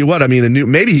 But I tell you what, I mean,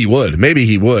 maybe he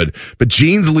would. But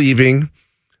Gene's leaving,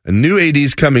 a new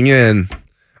AD's coming in.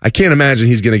 I can't imagine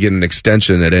he's going to get an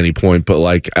extension at any point. But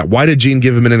like, why did Gene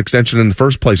give him an extension in the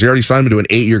first place? He already signed him to an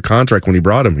 8-year contract when he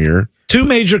brought him here. 2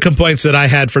 major complaints that I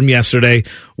had from yesterday.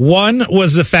 One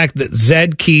was the fact that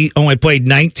Zed Key only played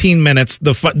 19 minutes,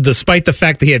 despite the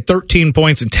fact that he had 13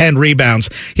 points and 10 rebounds.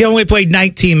 He only played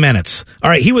 19 minutes. All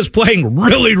right, he was playing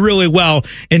really, really well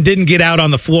and didn't get out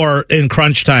on the floor in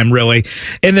crunch time, really.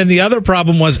 And then the other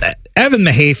problem was Evan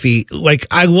Mahaffey. Like,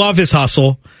 I love his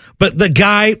hustle, but the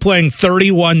guy playing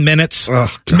 31 minutes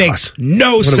makes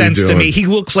no sense to me. He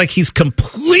looks like he's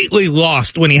completely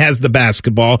lost when he has the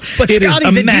basketball. But it Scotty,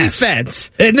 is a the mess.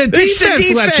 defense. And the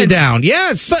defense let you down.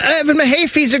 Yes. But Evan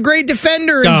Mahaffey's a great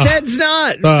defender, and Zed's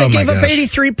not. They gave up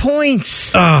 83 points.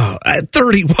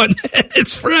 31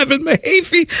 minutes for Evan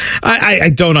Mahaffey. I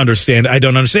don't understand.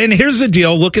 And here's the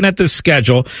deal. Looking at this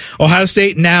schedule, Ohio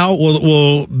State now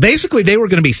will basically, they were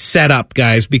going to be set up,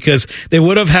 guys, because they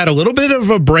would have had a little bit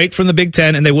of a break from the Big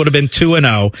Ten, and they would have been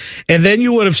 2-0. And then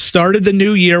you would have started the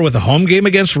new year with a home game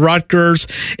against Rutgers,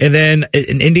 and then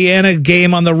an Indiana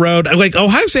game on the road. Like,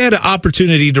 Ohio State had an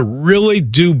opportunity to really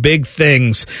do big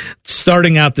things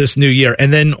starting out this new year.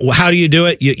 And then how do you do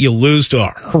it? You lose to a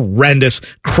horrendous,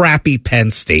 crappy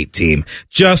Penn State team.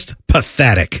 Just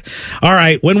pathetic. All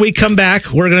right, when we come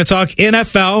back, we're going to talk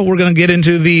NFL. We're going to get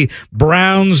into the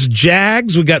Browns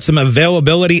Jags. We got some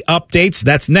availability updates.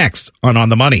 That's next on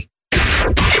the Money.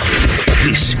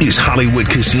 This is Hollywood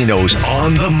Casinos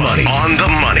On the Money. On the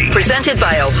Money. Presented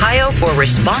by Ohio for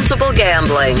Responsible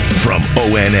Gambling. From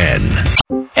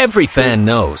ONN. Every fan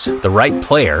knows the right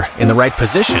player in the right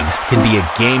position can be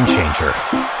a game changer.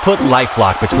 Put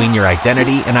LifeLock between your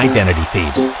identity and identity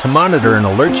thieves to monitor and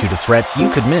alert you to threats you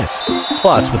could miss.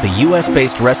 Plus, with a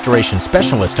U.S.-based restoration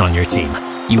specialist on your team,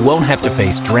 you won't have to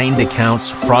face drained accounts,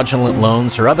 fraudulent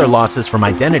loans, or other losses from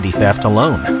identity theft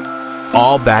alone.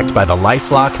 All backed by the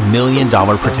LifeLock $1 Million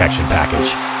Protection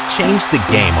Package. Change the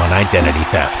game on identity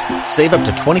theft. Save up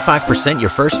to 25% your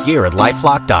first year at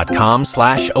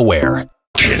LifeLock.com/aware.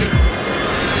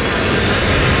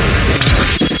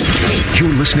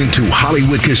 You're listening to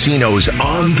Hollywood Casinos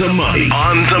On the Money.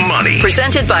 On the Money.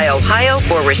 Presented by Ohio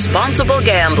for Responsible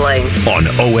Gambling. On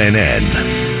ONN.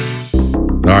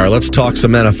 All right, let's talk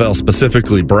some NFL,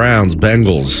 specifically Browns,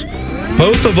 Bengals.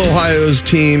 Both of Ohio's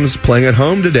teams playing at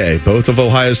home today. Both of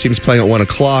Ohio's teams playing at 1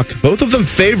 o'clock. Both of them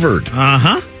favored.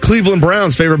 Cleveland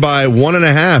Browns favored by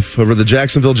 1.5 over the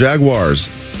Jacksonville Jaguars.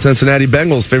 Cincinnati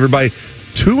Bengals favored by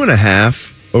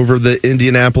 2.5 over the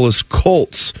Indianapolis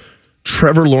Colts.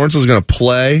 Trevor Lawrence is going to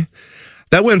play.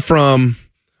 That went from,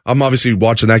 I'm obviously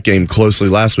watching that game closely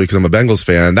last week because I'm a Bengals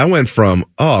fan. That went from,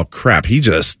 oh crap, he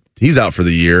he's out for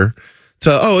the year,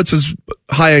 to, it's his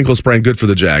high ankle sprain, good for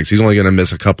the Jags. He's only going to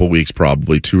miss a couple weeks,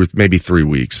 probably 2 or maybe 3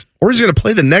 weeks. Or he's going to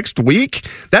play the next week?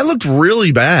 That looked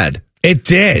really bad. It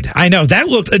did. I know. That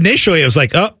looked, initially, it was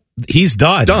like, he's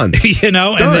done. Done.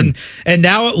 Done. And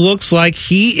now it looks like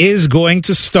he is going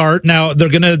to start. Now they're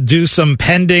going to do some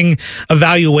pending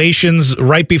evaluations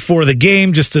right before the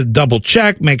game just to double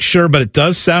check, make sure, but it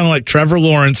does sound like Trevor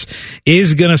Lawrence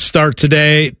is going to start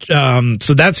today.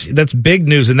 So that's big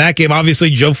news in that game.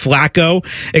 Obviously, Joe Flacco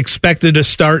expected to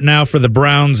start now for the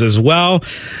Browns as well.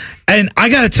 And I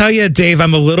got to tell you, Dave,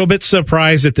 I'm a little bit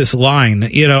surprised at this line.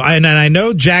 And I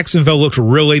know Jacksonville looked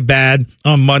really bad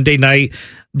on Monday night.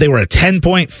 They were a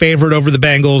 10-point favorite over the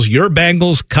Bengals. Your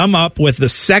Bengals come up with the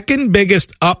second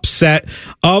biggest upset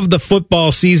of the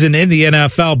football season in the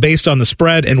NFL based on the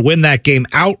spread and win that game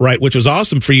outright, which was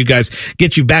awesome for you guys,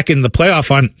 get you back into the playoff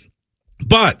hunt.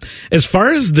 But as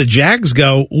far as the Jags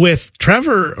go, with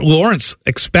Trevor Lawrence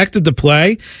expected to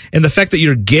play and the fact that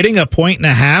you're getting 1.5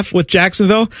 points with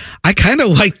Jacksonville, I kind of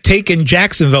like taking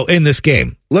Jacksonville in this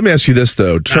game. Let me ask you this,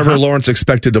 though. Trevor Lawrence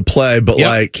expected to play, but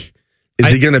is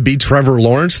he going to be Trevor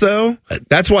Lawrence, though?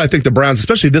 That's why I think the Browns,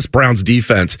 especially this Browns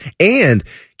defense, and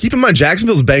keep in mind,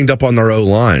 Jacksonville's banged up on their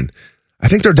O-line. I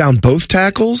think they're down both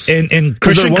tackles. And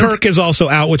Christian Kirk is also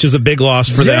out, which is a big loss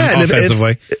for them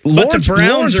offensively. But the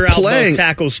Browns are out both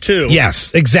tackles, too.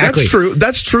 Yes, exactly.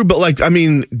 That's true. But,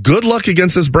 good luck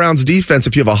against this Browns defense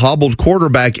if you have a hobbled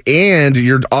quarterback and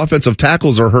your offensive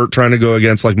tackles are hurt trying to go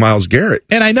against, Myles Garrett.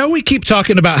 And I know we keep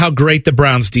talking about how great the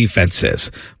Browns defense is.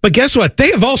 But guess what?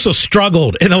 They have also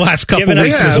struggled in the last couple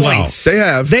weeks as well. They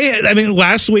have.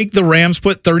 Last week, the Rams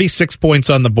put 36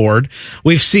 points on the board.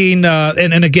 We've seen,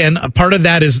 and again, a part of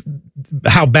that is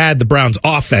how bad the Browns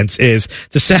offense is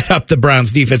to set up the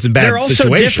Browns defense in bad situations. They're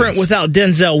also different without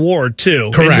Denzel Ward,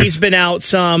 too. Correct. And he's been out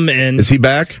some. And is he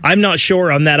back? I'm not sure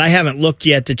on that. I haven't looked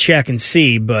yet to check and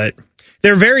see, but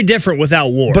they're very different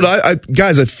without Ward. But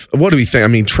guys, what do we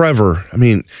think? Trevor,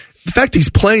 the fact he's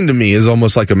playing to me is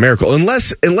almost like a miracle.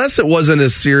 Unless it wasn't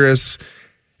as serious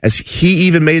as he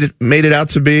even made it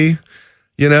out to be.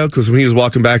 Because when he was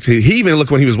walking back he even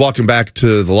looked when he was walking back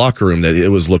to the locker room that it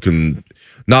was looking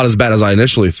not as bad as I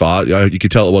initially thought. You could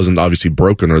tell it wasn't obviously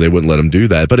broken or they wouldn't let him do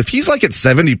that. But if he's at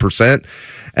 70%,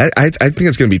 I think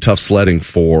it's going to be tough sledding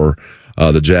for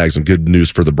the Jags, and good news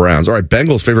for the Browns. All right,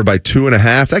 Bengals favored by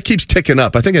 2.5. That keeps ticking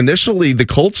up. I think initially the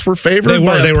Colts were favored.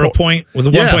 They were a point with a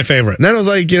 1 point favorite. And then it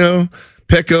was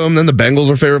pick them. Then the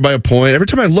Bengals are favored by a point. Every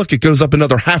time I look, it goes up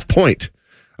another half point.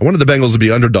 I wanted the Bengals to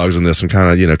be underdogs in this and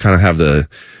kind of have the,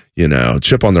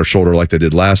 chip on their shoulder like they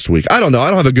did last week. I don't know. I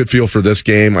don't have a good feel for this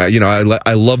game. I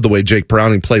love the way Jake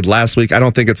Browning played last week. I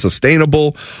don't think it's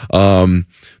sustainable.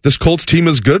 This Colts team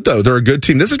is good, though. They're a good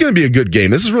team. This is going to be a good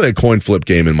game. This is really a coin flip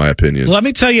game, in my opinion. Let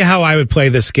me tell you how I would play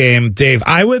this game, Dave.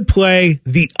 I would play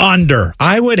the under.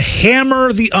 I would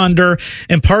hammer the under,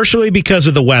 and partially because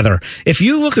of the weather. If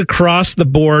you look across the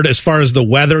board as far as the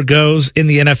weather goes in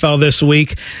the NFL this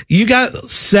week, you got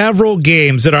several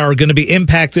games that are going to be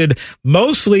impacted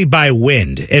mostly by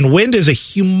wind. And wind is a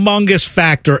humongous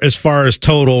factor as far as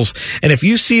totals. And if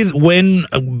you see wind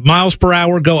miles per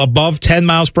hour go above 10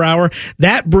 miles per hour,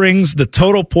 that brings the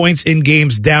total points in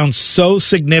games down so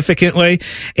significantly.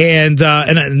 And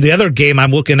the other game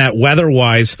I'm looking at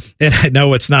weather-wise, and I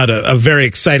know it's not a very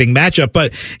exciting matchup,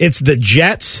 but it's the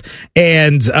Jets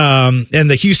and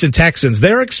the Houston Texans.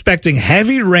 They're expecting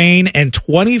heavy rain and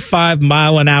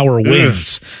 25-mile-an-hour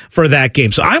winds for that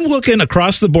game. So I'm looking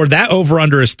across the board. That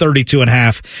over-under is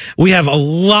 32.5. We have a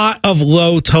lot of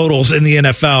low totals in the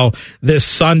NFL this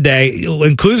Sunday,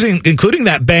 including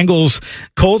that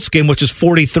Bengals-Colts game, which is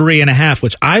 43.5,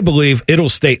 which I believe it'll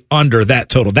stay under that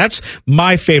total. That's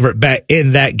my favorite bet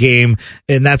in that game,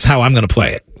 and that's how I'm going to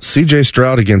play it. C.J.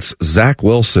 Stroud against Zach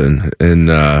Wilson in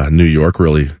New York,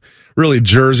 really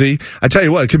Jersey. I tell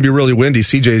you what, it could be really windy.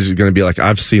 CJ's going to be like,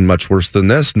 I've seen much worse than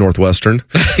this, Northwestern.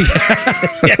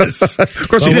 Yes. Of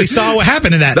course, we saw what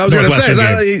happened in that. I was going to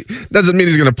say, doesn't mean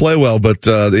he's going to play well, but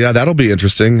that'll be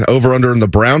interesting. Over under in the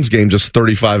Browns game, just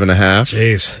 35.5.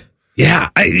 Jeez. Yeah,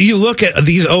 you look at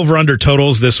these over-under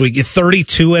totals this week,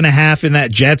 32.5 in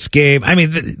that Jets game. I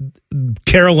mean,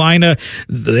 Carolina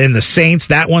and the Saints,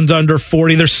 that one's under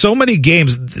 40. There's so many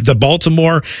games. The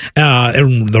Baltimore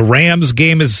and the Rams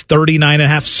game is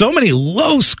 39.5. So many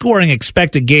low-scoring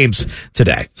expected games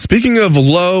today. Speaking of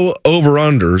low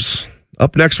over-unders,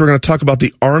 up next we're going to talk about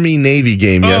the Army-Navy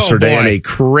game yesterday and a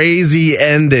crazy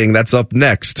ending. That's up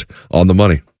next on The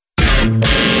Money.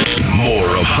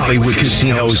 More of Hollywood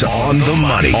Casinos on the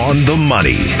money. On the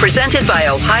money. Presented by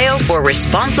Ohio for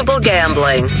Responsible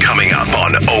Gambling. Coming up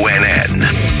on ONN.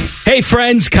 Hey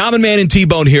friends, Common Man and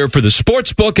T-Bone here for the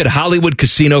Sportsbook at Hollywood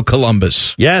Casino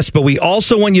Columbus. Yes, but we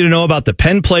also want you to know about the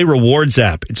Penn Play Rewards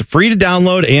app. It's free to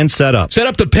download and set up. Set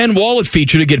up the Penn Wallet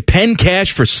feature to get Penn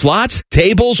cash for slots,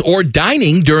 tables, or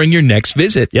dining during your next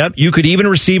visit. Yep, you could even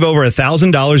receive over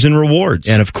 $1,000 in rewards.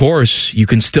 And of course, you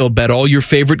can still bet all your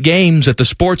favorite games at the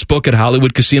Sportsbook at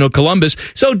Hollywood Casino Columbus,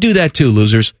 so do that too,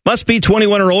 losers. Must be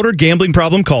 21 or older. Gambling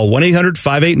problem? Call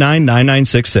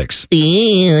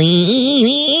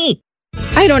 1-800-589-9966.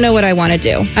 I don't know what I want to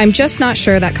do. I'm just not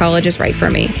sure that college is right for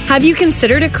me. Have you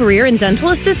considered a career in dental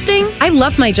assisting? I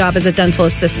love my job as a dental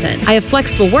assistant. I have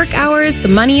flexible work hours, the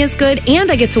money is good, and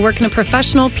I get to work in a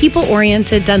professional,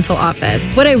 people-oriented dental office.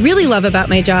 What I really love about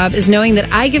my job is knowing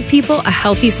that I give people a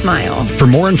healthy smile. For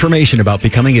more information about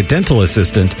becoming a dental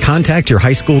assistant, contact your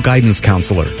high school guidance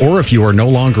counselor. Or if you are no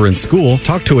longer in school,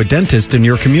 talk to a dentist in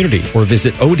your community or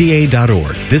visit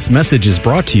ODA.org. This message is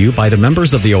brought to you by the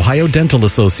members of the Ohio Dental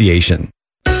Association.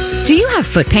 Do you have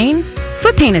foot pain?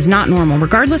 Foot pain is not normal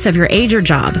regardless of your age or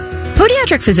job.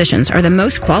 Podiatric physicians are the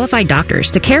most qualified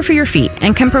doctors to care for your feet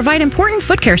and can provide important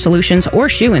foot care solutions or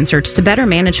shoe inserts to better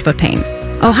manage foot pain.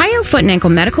 Ohio Foot and Ankle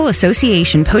Medical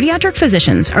Association podiatric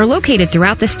physicians are located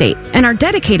throughout the state and are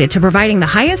dedicated to providing the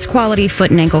highest quality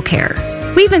foot and ankle care.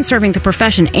 We've been serving the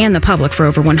profession and the public for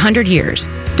over 100 years.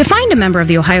 To find a member of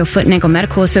the Ohio Foot and Ankle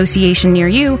Medical Association near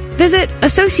you, visit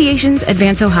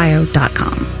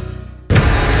associationsadvanceohio.com.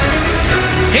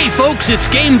 Hey folks, it's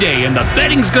game day and the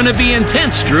betting's gonna be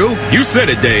intense, Drew. You said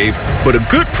it, Dave, but a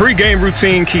good pregame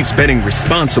routine keeps betting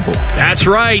responsible. That's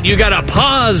right, you gotta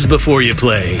pause before you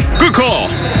play. Good call.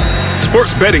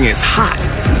 Sports betting is hot,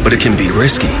 but it can be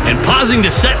risky. And pausing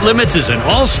to set limits is an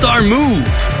all-star move.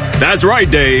 That's right,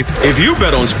 Dave. If you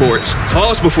bet on sports,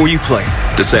 pause before you play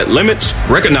to set limits,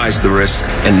 recognize the risk,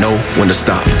 and know when to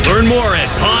stop. Learn more at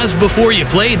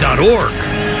pausebeforeyouplay.org.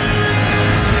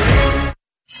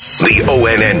 The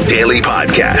ONN Daily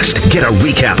Podcast. Get a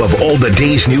recap of all the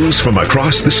day's news from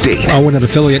across the state. ONN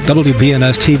affiliate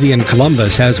WBNS TV in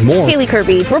Columbus has more. Haley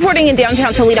Kirby, reporting in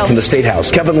downtown Toledo. From the State House,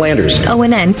 Kevin Landers.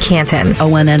 ONN Canton.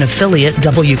 ONN affiliate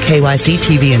WKYC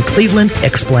TV in Cleveland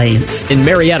explains. In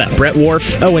Marietta, Brett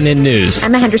Wharf, ONN News.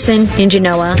 Emma Henderson in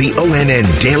Genoa. The ONN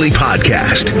Daily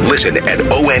Podcast. Listen at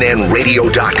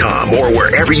ONNradio.com or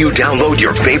wherever you download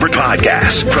your favorite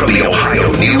podcasts from the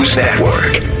Ohio News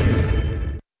Network.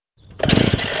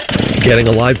 Getting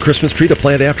a live Christmas tree to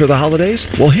plant after the holidays?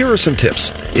 Well, here are some tips.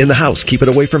 In the house, keep it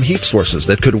away from heat sources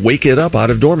that could wake it up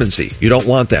out of dormancy. You don't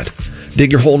want that.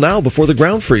 Dig your hole now before the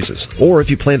ground freezes. Or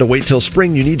if you plan to wait till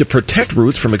spring, you need to protect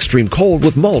roots from extreme cold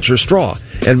with mulch or straw.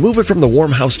 And move it from the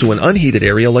warm house to an unheated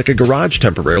area like a garage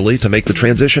temporarily to make the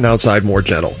transition outside more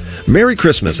gentle. Merry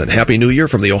Christmas and Happy New Year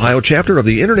from the Ohio chapter of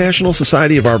the International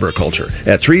Society of Arboriculture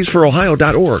at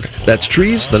treesforohio.org. That's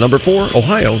trees, the number 4,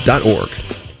 ohio.org.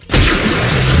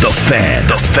 The Fan.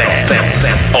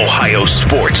 Ohio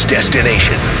sports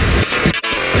destination.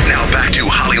 Now back to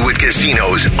Hollywood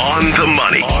Casinos On the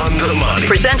Money.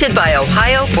 Presented by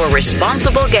Ohio for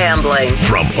Responsible Gambling.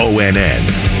 From ONN.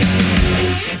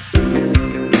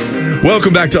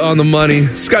 Welcome back to On the Money.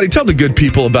 Scotty, tell the good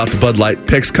people about the Bud Light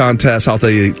Picks contest, how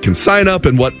they can sign up,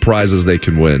 and what prizes they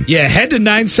can win. Yeah, head to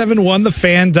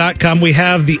 971thefan.com. We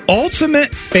have the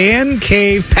ultimate fan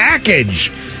cave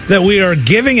package that we are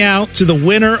giving out to the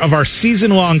winner of our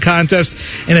season-long contest,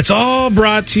 and it's all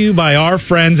brought to you by our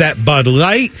friends at Bud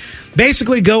Light.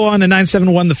 Basically, go on to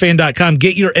 971thefan.com,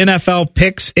 get your NFL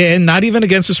picks in, not even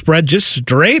against the spread, just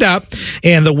straight up,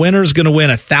 and the winner's going to win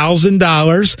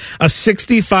 $1,000, a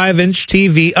 65-inch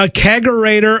TV, a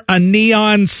kegerator, a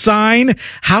neon sign.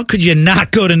 How could you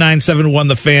not go to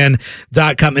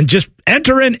 971thefan.com and just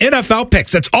enter in NFL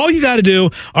picks? That's all you got to do.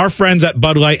 Our friends at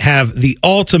Bud Light have the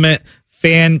ultimate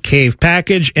fan cave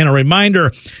package. And a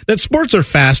reminder that sports are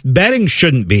fast, betting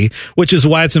shouldn't be, which is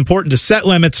why it's important to set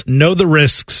limits, know the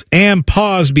risks, and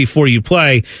pause before you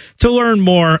play. To learn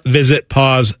more, visit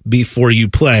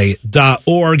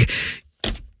pausebeforeyouplay.org.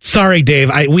 Sorry,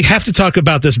 Dave. We have to talk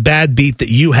about this bad beat that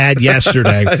you had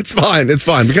yesterday. It's fine.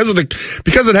 because it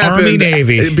happened. Army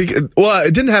Navy. It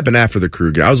didn't happen after the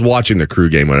Crew game. I was watching the Crew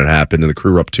game when it happened, and the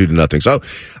Crew were up 2-0. So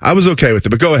I was okay with it.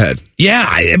 But go ahead. Yeah,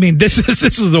 I mean, this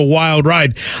was a wild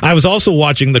ride. I was also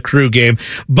watching the Crew game,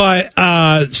 but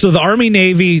so the Army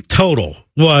Navy total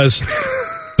was.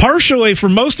 Partially, for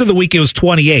most of the week, it was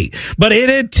 28, but it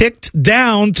had ticked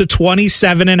down to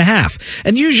 27.5.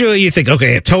 And usually you think,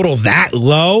 okay, a total that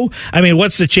low? I mean,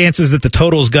 what's the chances that the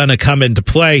total's going to come into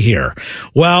play here?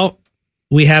 Well,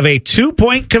 we have a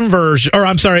 2-point conversion,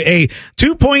 a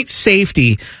 2-point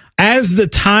safety as the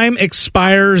time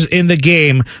expires in the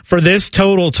game for this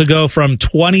total to go from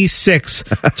 26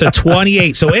 to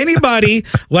 28. So anybody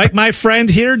like my friend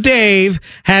here, Dave,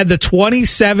 had the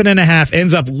 27.5,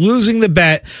 ends up losing the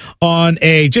bet on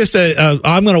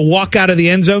I'm going to walk out of the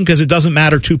end zone because it doesn't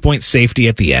matter, 2-point safety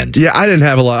at the end. Yeah, I didn't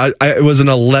have a lot. It was an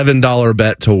 $11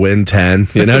 bet to win 10.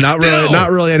 You know, not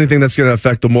really anything that's going to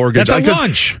affect the mortgage. That's a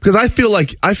lunch. Because I feel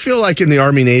like in the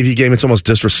Army-Navy game, it's almost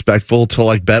disrespectful to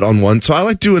like bet on one. So I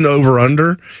like doing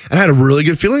over-under, and I had a really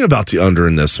good feeling about the under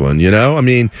in this one. You know, I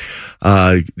mean,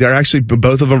 they're actually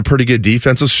both of them pretty good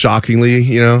defenses. Shockingly,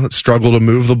 you know, struggle to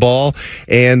move the ball,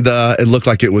 and it looked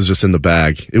like it was just in the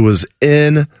bag. It was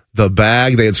in the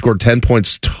bag. They had scored 10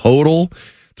 points total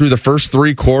through the first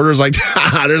 3 quarters. Like,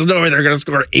 there's no way they're going to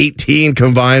score 18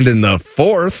 combined in the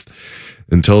fourth.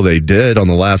 Until they did on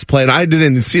the last play. And I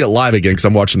didn't see it live again because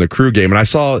I'm watching the Crew game. And I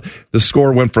saw the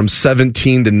score went from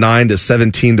 17-9 to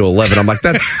 17-11. I'm like,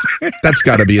 that's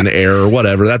got to be an error or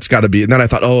whatever. That's got to be. And then I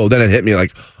thought, then it hit me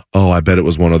like, I bet it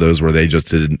was one of those where they just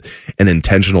did an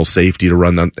intentional safety to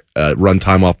run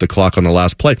time off the clock on the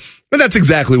last play. And that's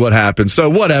exactly what happened. So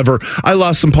whatever. I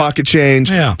lost some pocket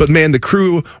change. Yeah. But man, the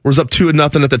Crew was up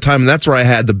 2-0 at the time. And that's where I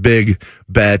had the big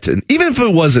bet. And even if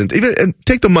it wasn't, and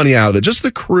take the money out of it, just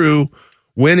the Crew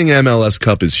winning MLS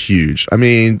Cup is huge. I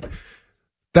mean,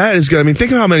 that is good. I mean,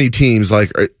 think of how many teams like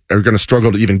are going to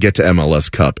struggle to even get to MLS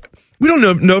Cup. We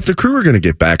don't know if the Crew are going to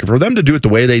get back. For them to do it the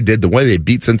way they did, the way they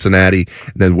beat Cincinnati,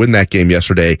 and then win that game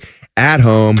yesterday at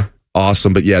home,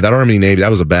 awesome. But yeah, that Army-Navy, that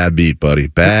was a bad beat, buddy.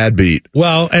 Bad beat.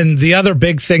 Well, and the other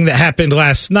big thing that happened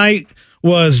last night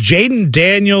was Jaden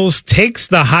Daniels takes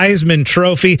the Heisman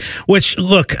Trophy, which,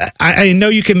 look, I know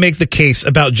you can make the case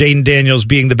about Jaden Daniels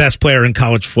being the best player in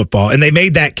college football, and they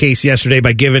made that case yesterday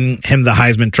by giving him the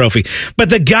Heisman Trophy. But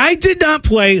the guy did not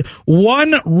play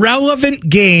one relevant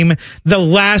game the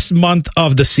last month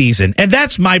of the season, and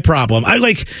that's my problem. I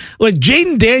like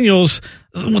Jaden Daniels.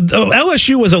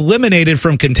 LSU was eliminated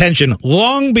from contention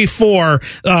long before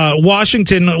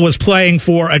Washington was playing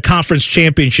for a conference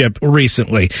championship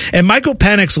recently. And Michael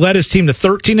Penix led his team to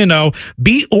 13-0,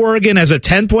 beat Oregon as a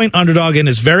 10-point underdog in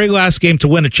his very last game to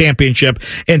win a championship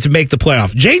and to make the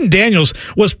playoff. Jaden Daniels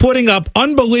was putting up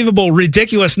unbelievable,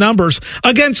 ridiculous numbers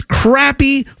against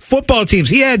crappy football teams.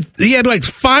 He had like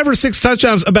 5 or 6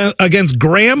 touchdowns against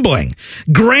Grambling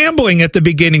at the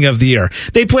beginning of the year.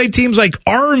 They played teams like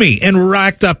Army and racked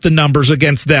up the numbers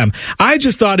against them. I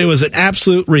just thought it was an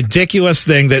absolute ridiculous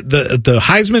thing that the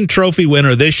Heisman Trophy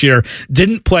winner this year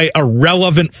didn't play a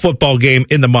relevant football game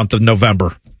in the month of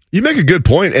November. You make a good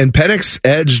point, and Penix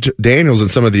edged Daniels in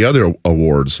some of the other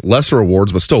awards, lesser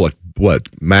awards, but still like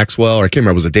Maxwell, or I can't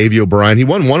remember, was it Davey O'Brien? He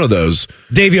won one of those.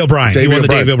 Davey O'Brien. He won the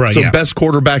Davey O'Brien, So best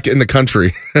quarterback in the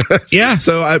country. Yeah.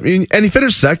 So, I mean, and he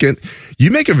finished second. You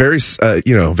make a very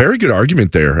good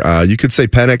argument there. You could say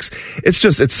Penix, it's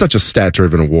such a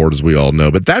stat-driven award, as we all know,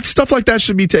 but that stuff like that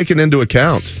should be taken into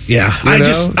account. Yeah.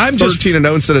 I'm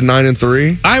 13-0 instead of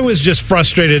 9-3. I was just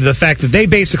frustrated at the fact that they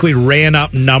basically ran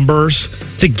up numbers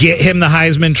to get him the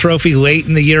Heisman Trophy late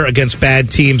in the year against bad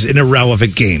teams in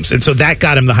irrelevant games. And so that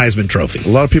got him the Heisman Trophy.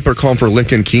 A lot of people are calling for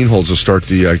Lincoln Kienholz to start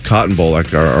the Cotton Bowl,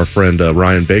 like our friend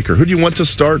Ryan Baker. Who do you want to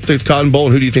start the Cotton Bowl,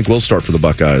 and who do you think will start for the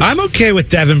Buckeyes? I'm okay with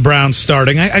Devin Brown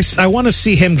starting. I want to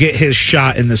see him get his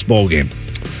shot in this bowl game.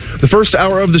 The first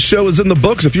hour of the show is in the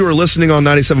books. If you are listening on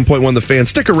 97.1 The Fan,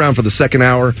 stick around for the second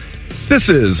hour. This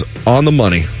is On the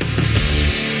Money.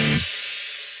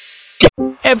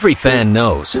 Every fan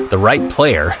knows the right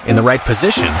player in the right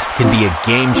position can be a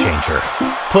game changer.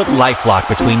 Put LifeLock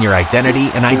between your identity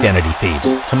and identity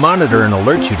thieves to monitor and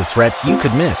alert you to threats you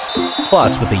could miss.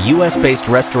 Plus, with a U.S.-based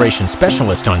restoration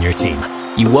specialist on your team,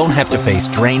 you won't have to face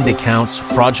drained accounts,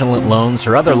 fraudulent loans,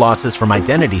 or other losses from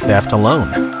identity theft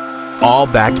alone. All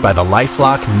backed by the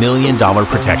LifeLock $1 Million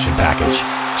Protection Package.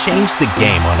 Change the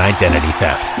game on identity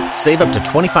theft. Save up to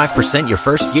 25% your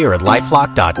first year at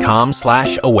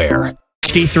LifeLock.com/aware.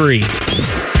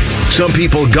 Some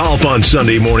people golf on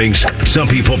Sunday mornings. Some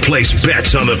people place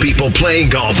bets on the people playing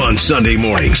golf on Sunday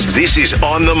mornings. This is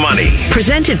On the Money.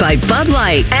 Presented by Bud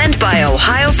Light and by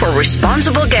Ohio for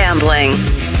Responsible Gambling.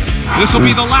 This will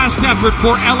be the last effort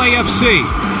for LAFC.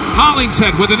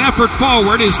 Hollingshead with an effort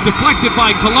forward is deflected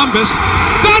by Columbus.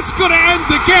 That's going to end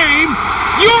the game.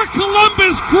 Your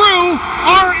Columbus Crew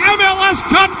are MLS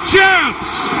Cup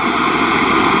champs.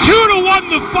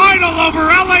 2-1 the final over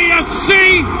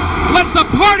LAFC. Let the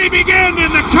party begin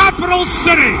in the capital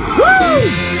city. Woo!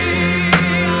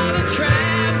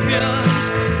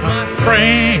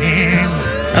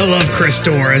 I love Chris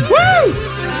Doran. Woo!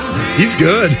 He's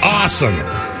good. Awesome.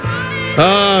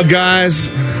 Oh, guys,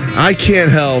 I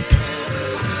can't help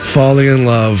Falling in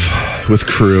love with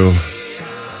Crew.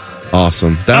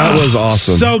 Awesome. That was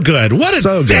awesome. So good. What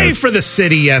a day for the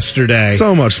city yesterday.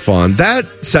 So much fun.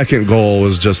 That second goal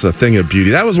was just a thing of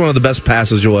beauty. That was one of the best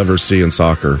passes you'll ever see in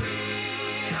soccer.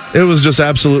 It was just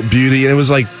absolute beauty. And it was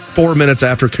like 4 minutes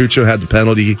after Cucho had the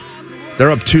penalty. They're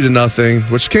up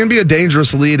 2-0, which can be a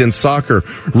dangerous lead in soccer.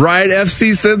 Right,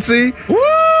 FC Cincy?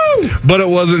 Woo! But it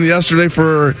wasn't yesterday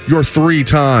for your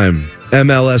 3-time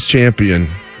MLS champion,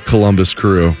 Columbus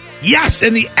Crew. Yes,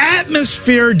 and the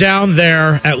atmosphere down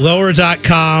there at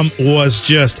lower.com was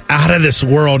just out of this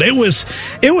world. It was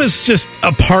just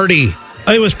a party.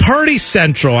 It was party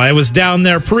central. I was down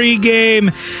there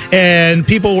pregame, and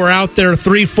people were out there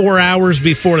 3-4 hours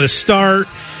before the start.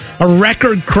 A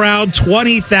record crowd,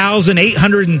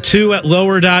 20,802 at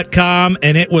lower.com,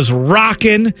 and it was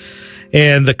rocking.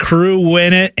 And the Crew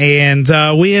win it, and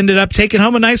we ended up taking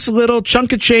home a nice little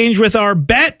chunk of change with our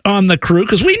bet on the Crew,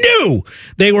 because we knew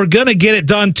they were going to get it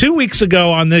done. 2 weeks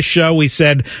ago on this show, we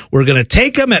said we're going to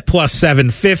take them at plus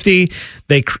 750.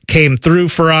 They came through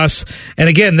for us. And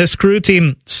again, this Crew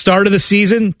team started the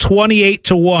season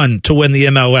 28-1 to win the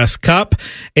MLS Cup,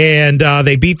 and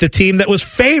they beat the team that was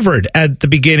favored at the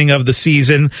beginning of the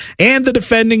season, and the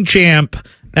defending champ,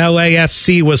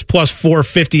 LAFC, was plus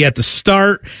 450 at the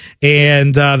start,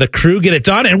 and the Crew get it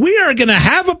done. And we are going to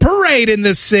have a parade in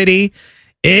this city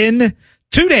in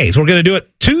 2 days. We're going to do it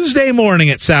Tuesday morning,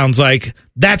 it sounds like.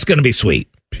 That's going to be sweet.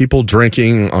 People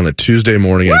drinking on a Tuesday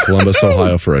morning in Columbus,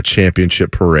 Ohio for a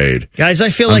championship parade. Guys, I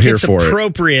feel like it's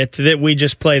appropriate that we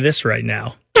just play this right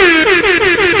now.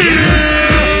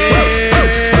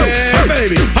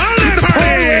 Baby.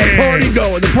 Party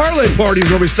going. The parlay party is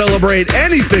where we celebrate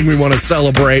anything we want to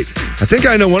celebrate. I think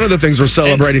I know one of the things we're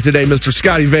celebrating today, Mr.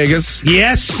 Scotty Vegas.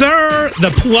 Yes, sir.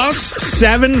 The plus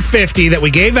 750 that we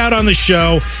gave out on the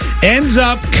show ends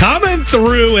up coming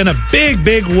through in a big,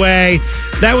 big way.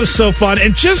 That was so fun.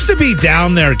 And just to be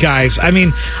down there, guys, I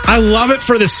mean, I love it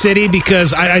for the city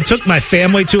because I took my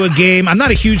family to a game. I'm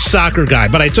not a huge soccer guy,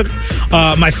 but I took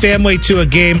my family to a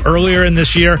game earlier in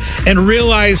this year and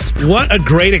realized what a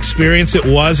great experience it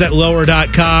was at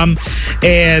lower.com.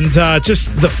 And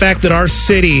just the fact that our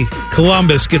city,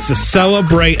 Columbus, gets to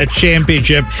celebrate a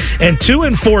championship in 2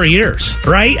 and 4 years,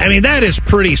 right? I mean, that is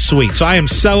pretty sweet. So I am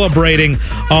celebrating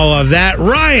all of that.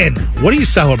 Ryan, what are you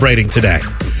celebrating today?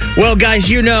 Well, guys,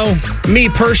 you know, me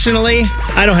personally,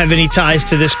 I don't have any ties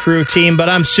to this Crew team, but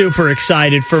I'm super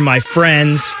excited for my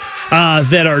friends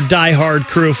that are diehard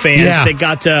Crew fans that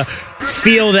got to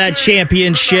feel that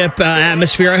championship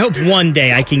atmosphere. I hope one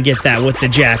day I can get that with the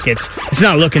Jackets. It's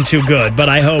not looking too good, but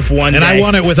I hope one day. And I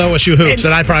want it with OSU Hoops,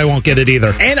 and I probably won't get it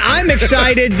either. And I'm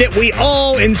excited that we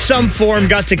all, in some form,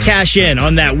 got to cash in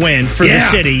on that win for the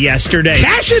city yesterday.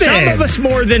 Cash it in! Some of us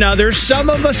more than others. Some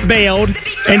of us bailed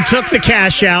and took the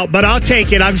cash out, but I'll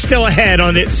take it. I'm still ahead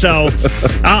on it, so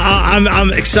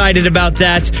I'm excited about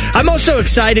that. I'm also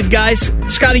excited, guys.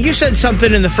 Scotty, you said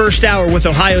something in the first hour with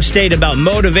Ohio State about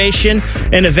motivation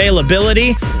and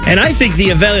availability, and I think the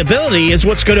availability is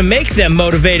what's going to make them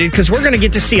motivated, because we're going to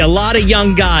get to see a lot of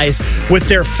young guys with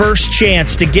their first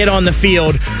chance to get on the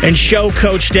field and show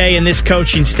Coach Day and this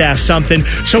coaching staff something.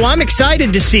 So I'm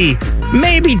excited to see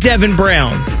maybe Devin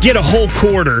Brown get a whole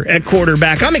quarter at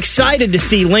quarterback. I'm excited to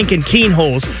see Lincoln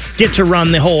Keenholz get to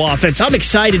run the whole offense. I'm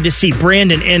excited to see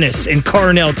Brandon Ennis and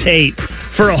Carnell Tate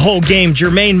for a whole game.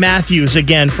 Jermaine Matthews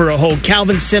again for a whole.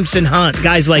 Calvin Simpson Hunt,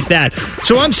 guys like that.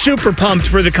 So I'm super pumped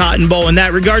for the Cotton Bowl in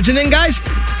that regards. And then, guys,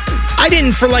 I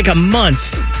didn't for like a month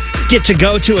get to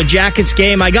go to a Jackets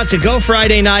game. I got to go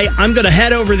Friday night. I'm going to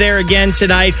head over there again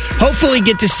tonight. Hopefully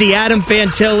get to see Adam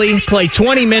Fantilli play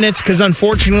 20 minutes because,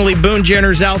 unfortunately, Boone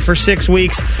Jenner's out for 6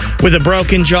 weeks with a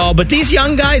broken jaw. But these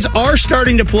young guys are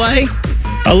starting to play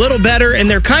a little better, and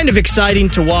they're kind of exciting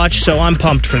to watch, so I'm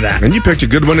pumped for that. And you picked a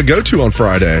good one to go to on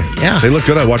Friday. Yeah. They look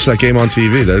good. I watched that game on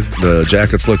TV. The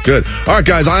Jackets look good. All right,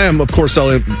 guys, I am, of course,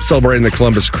 celebrating the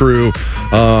Columbus Crew.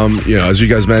 As you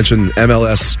guys mentioned,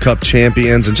 MLS Cup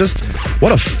champions, and just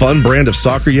what a fun brand of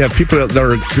soccer. You have people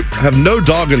that have no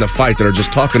dog in the fight that are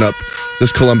just talking up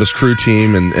this Columbus Crew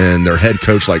team and their head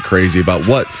coach like crazy about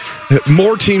what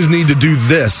more teams need to do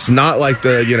this, not like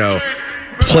the,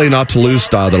 play not to lose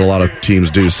style that a lot of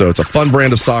teams do. So it's a fun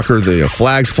brand of soccer. The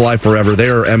flags fly forever. They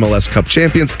are MLS Cup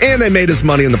champions, and they made us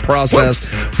money in the process.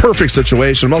 Perfect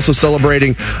situation. I'm also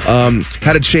celebrating.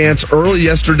 Had a chance early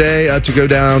yesterday to go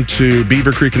down to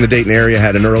Beaver Creek in the Dayton area.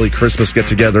 Had an early Christmas get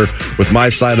together with my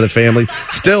side of the family.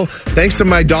 Still, thanks to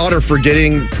my daughter for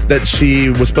getting that she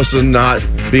was supposed to not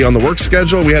be on the work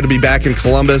schedule. We had to be back in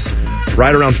Columbus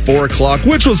right around 4 o'clock,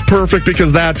 which was perfect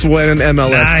because that's when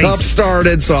MLS Cup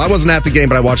started. So I wasn't at the game,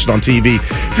 but I watched it on TV.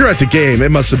 If you're at the game,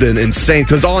 it must have been insane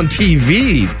because on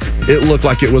TV, it looked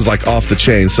like it was like off the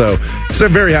chain. So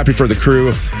very happy for the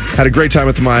crew. Had a great time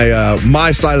with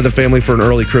my side of the family for an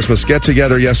early Christmas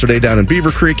get-together yesterday down in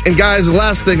Beaver Creek. And guys, the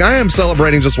last thing, I am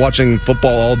celebrating just watching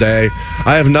football all day.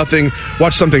 I have nothing,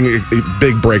 watch something,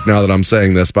 big break now that I'm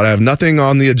saying this, but I have nothing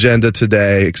on the agenda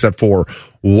today except for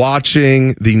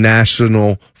watching the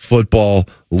National Football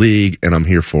League, and I'm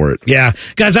here for it. Yeah.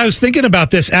 Guys, I was thinking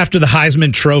about this after the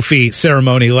Heisman Trophy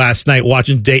ceremony last night,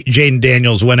 watching Jaden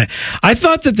Daniels win it. I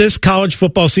thought that this college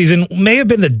football season may have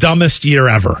been the dumbest year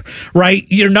ever, right?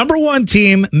 Your number one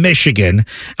team, Michigan,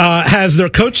 has their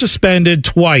coach suspended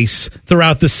twice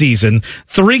throughout the season.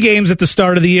 3 games at the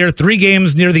start of the year, 3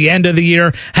 games near the end of the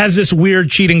year, has this weird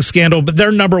cheating scandal, but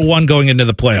they're number one going into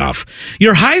the playoff.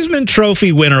 Your Heisman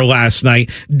Trophy winner last night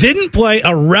didn't play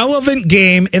a relevant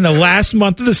game in the last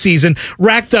month of the season,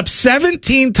 racked up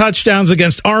 17 touchdowns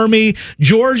against Army,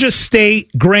 Georgia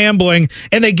State, Grambling,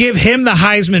 and they give him the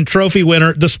Heisman Trophy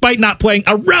winner despite not playing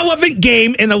a relevant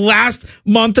game in the last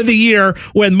month of the year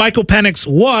when Michael Penix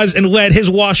was and led his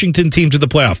Washington team to the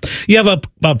playoff. You have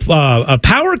a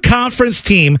power conference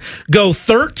team go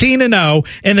 13-0,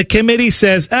 and the committee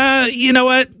says, you know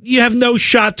what? You have no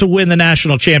shot to win the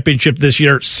national championship this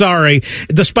year. Sorry.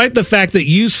 Despite the fact that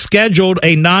you scheduled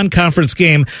a non-conference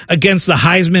game against the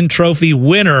Heisman Trophy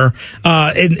winner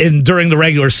during the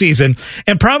regular season.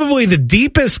 And probably the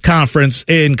deepest conference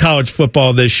in college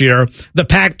football this year, the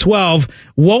Pac-12,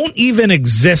 won't even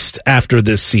exist after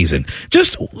this season.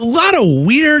 Just a lot of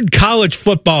weird college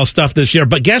football stuff this year.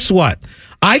 But guess what?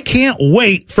 I can't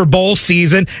wait for bowl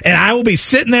season, and I will be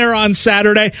sitting there on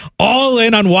Saturday all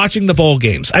in on watching the bowl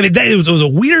games. I mean, it was a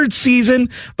weird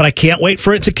season, but I can't wait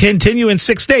for it to continue in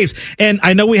 6 days. And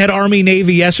I know we had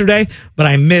Army-Navy yesterday, but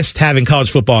I missed having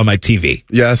college football on my TV.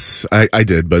 Yes, I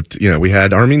did. But, we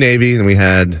had Army-Navy, and we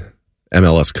had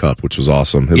MLS Cup, which was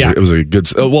awesome. It was a good,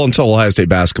 until Ohio State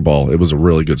basketball, it was a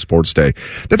really good sports day.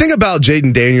 The thing about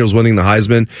Jaden Daniels winning the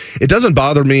Heisman, it doesn't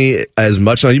bother me as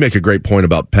much. Now, you make a great point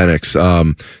about Penix,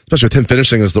 especially with him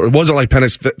finishing it wasn't like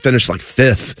Penix finished like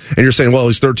 5th, and you're saying, well,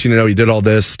 he's 13-0, he did all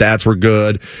this, stats were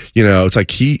good. It's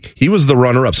like he was the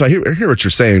runner-up. So I hear what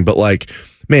you're saying, but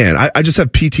man, I just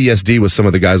have PTSD with some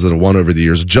of the guys that have won over the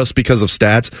years just because of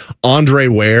stats. Andre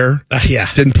Ware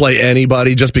didn't play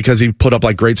anybody just because he put up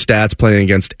great stats playing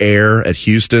against Air at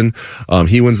Houston.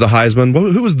 He wins the Heisman.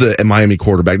 Who was the Miami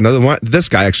quarterback? This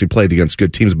guy actually played against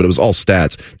good teams, but it was all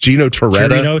stats. Gino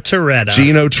Torretta,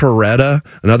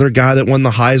 another guy that won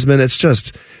the Heisman. It's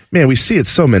just, man, we see it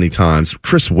so many times.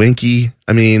 Chris Winkie.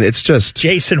 I mean, it's just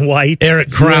Jason White,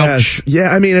 Eric Crouch. Yes. Yeah,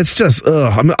 I mean, it's just,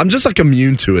 I'm just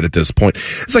immune to it at this point.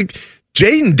 It's like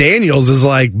Jaden Daniels is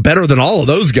better than all of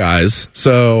those guys,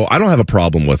 so I don't have a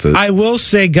problem with it. I will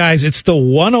say, guys, it's the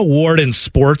one award in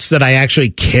sports that I actually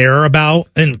care about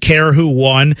and care who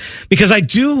won, because I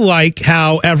do like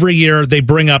how every year they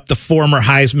bring up the former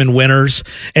Heisman winners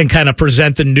and kind of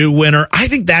present the new winner. I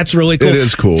think that's really cool. It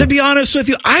is cool. To be honest with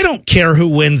you, I don't care who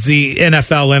wins the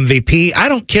NFL MVP. I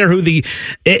don't care who the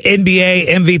NBA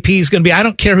MVP is going to be. I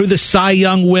don't care who the Cy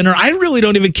Young winner. I really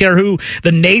don't even care who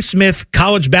the Naismith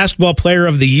College Basketball Player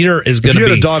of the Year is going to be. If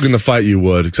you had a dog in the fight, you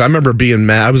would. Because I remember being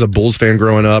mad. I was a Bulls fan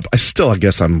growing up. I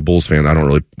guess I'm a Bulls fan. I don't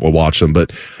really watch them,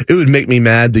 but it would make me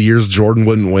mad the years Jordan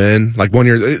wouldn't win. One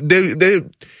year,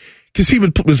 because he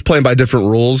was playing by different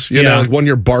rules. You know, one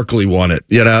year Barkley won it.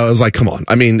 It was come on.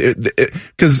 I mean,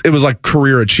 because it was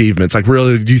career achievements.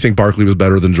 Really, do you think Barkley was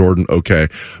better than Jordan? Okay,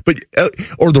 but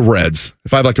or the Reds.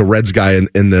 If I have a Reds guy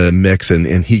in the mix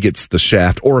and he gets the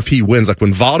shaft, or if he wins,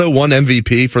 when Votto won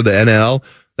MVP for the NL.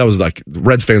 That was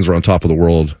Reds fans were on top of the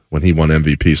world when he won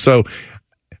MVP. So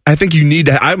I think you need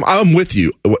to. I'm with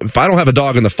you. If I don't have a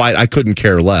dog in the fight, I couldn't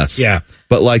care less. Yeah.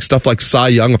 But stuff like Cy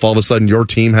Young, if all of a sudden your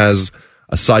team has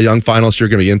a Cy Young finalist, you're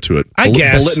going to be into it. I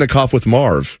guess. Biletnikoff with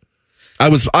Marv. I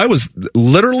was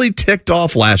literally ticked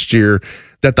off last year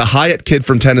that the Hyatt kid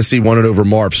from Tennessee won it over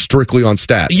Marv strictly on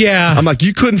stats. Yeah. I'm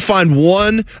you couldn't find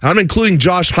one, I'm including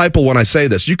Josh Heupel when I say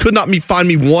this, you could not find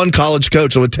me one college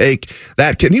coach that would take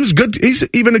that kid. And he was good, he's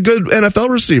even a good NFL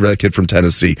receiver, that kid from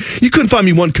Tennessee. You couldn't find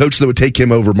me one coach that would take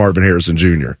him over Marvin Harrison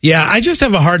Jr. Yeah, I just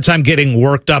have a hard time getting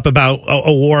worked up about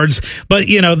awards. But,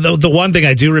 the one thing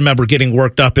I do remember getting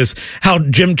worked up is how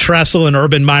Jim Tressel and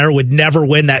Urban Meyer would never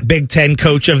win that Big Ten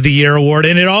Coach of the Year award.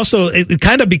 And it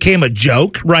kind of became a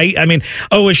joke, right? I mean,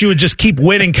 OSU would just keep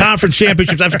winning conference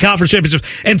championships after conference championships,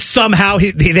 and somehow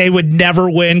they would never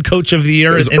win Coach of the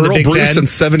Year in the Big Bruce Ten. in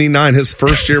 '79. His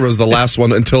first year was the last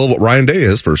one until Ryan Day,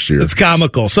 his first year. It's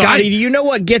comical. So Scotty, do you know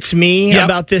what gets me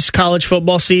about this college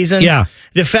football season? Yeah.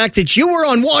 The fact that you were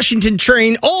on Washington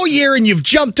train all year and you've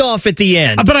jumped off at the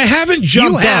end. But I haven't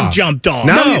jumped off. You have jumped off.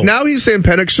 Now he's saying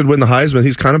Penix should win the Heisman.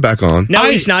 He's kind of back on. No,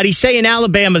 he's not. He's saying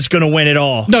Alabama's going to win it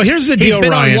all. No, here's the deal, He's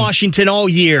been Ryan. on Washington all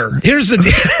year. Here's the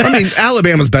deal. I mean,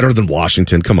 Alabama's better than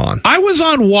Washington. Come on. I was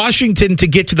on Washington to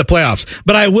get to the playoffs,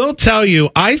 but I will tell you,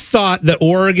 I thought that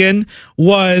Oregon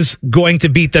was going to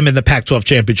beat them in the Pac-12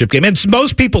 championship game. And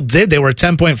most people did. They were a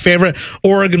 10-point favorite.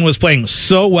 Oregon was playing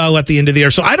so well at the end of the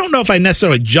year. So I don't know if I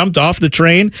necessarily jumped off the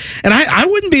train. And I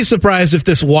wouldn't be surprised if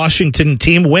this Washington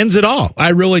team wins it all. I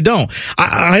really don't.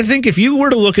 I think if you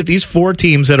were to look at these 4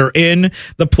 teams that are in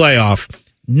the playoff,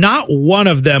 not one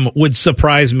of them would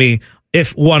surprise me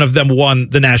if one of them won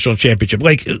the national championship.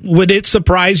 Like, would it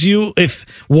surprise you if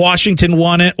Washington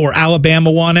won it, or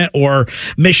Alabama won it, or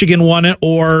Michigan won it,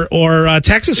 or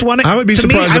Texas won it? I would be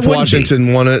surprised if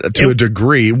Washington won it to a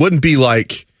degree. It wouldn't be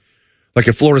like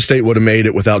if Florida State would have made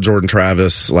it without Jordan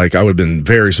Travis. Like, I would have been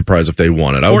very surprised if they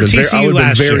won it. I would have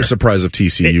been very surprised if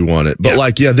TCU won it.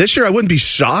 But this year I wouldn't be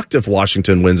shocked if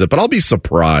Washington wins it, but I'll be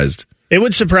surprised. It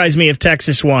would surprise me if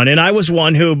Texas won. And I was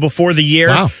one who, before the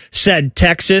year, said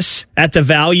Texas at the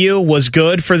value was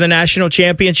good for the national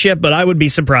championship, but I would be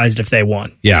surprised if they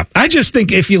won. Yeah. I just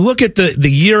think if you look at the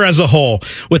year as a whole,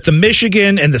 with the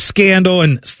Michigan and the scandal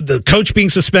and the coach being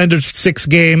suspended 6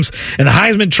 games and the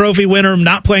Heisman Trophy winner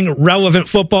not playing relevant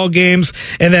football games,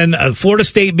 and then Florida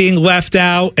State being left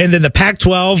out, and then the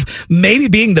Pac-12 maybe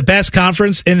being the best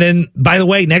conference, and then, by the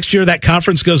way, next year that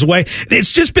conference goes away.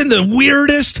 It's just been the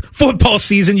weirdest football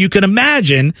season you can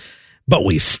imagine, but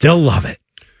we still love it.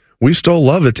 We still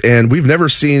love it, and we've never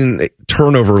seen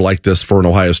turnover like this for an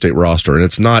Ohio State roster, and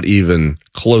it's not even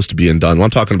close to being done.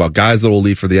 I'm talking about guys that will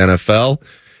leave for the NFL.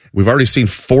 We've already seen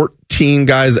 14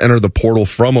 guys enter the portal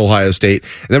from Ohio State,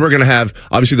 and then we're going to have,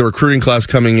 obviously, the recruiting class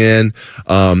coming in,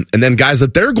 and then guys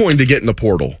that they're going to get in the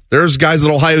portal. There's guys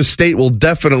that Ohio State will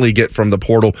definitely get from the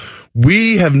portal.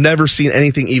 We have never seen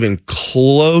anything even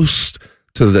close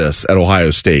to this at Ohio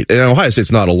State. And Ohio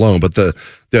State's not alone, but the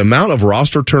amount of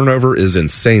roster turnover is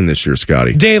insane this year,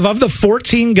 Scotty. Dave, of the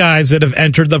 14 guys that have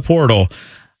entered the portal,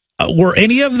 were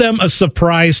any of them a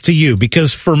surprise to you?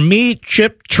 Because for me,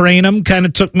 Chip Trainum kind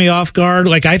of took me off guard.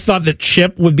 Like, I thought that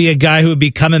Chip would be a guy who would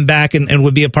be coming back and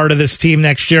would be a part of this team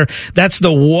next year. That's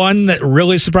the one that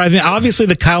really surprised me. Obviously,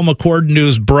 the Kyle McCord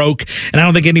news broke, and I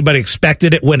don't think anybody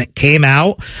expected it when it came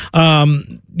out.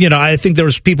 I think there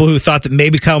was people who thought that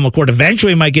maybe Kyle McCord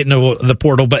eventually might get into the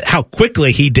portal, but how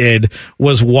quickly he did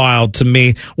was wild to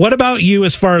me. What about you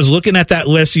as far as looking at that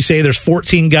list? You say there's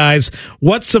 14 guys.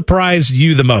 What surprised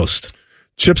you the most?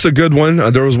 Chip's a good one.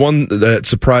 There was one that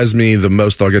surprised me the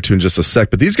most that I'll get to in just a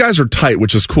sec. But these guys are tight,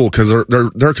 which is cool because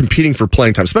they're competing for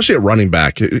playing time, especially at running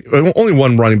back. Only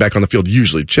one running back on the field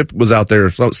usually. Chip was out there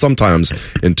sometimes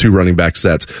in 2 running back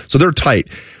sets. So they're tight.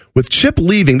 With Chip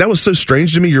leaving, that was so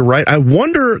strange to me. You're right. I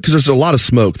wonder, because there's a lot of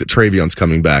smoke that Travion's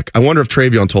coming back. I wonder if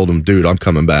Travion told him, dude, I'm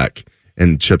coming back.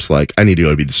 And Chip's like, I need to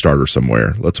go be the starter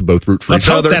somewhere. Let's both root for each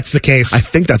other. Let's hope that's the case. I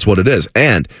think that's what it is.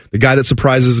 And the guy that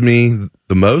surprises me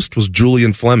the most was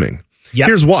Julian Fleming. Yep.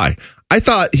 Here's why. I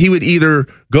thought he would either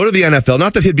go to the NFL,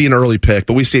 not that he'd be an early pick,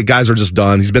 but we see guys are just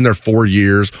done. He's been there 4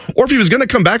 years. Or if he was going to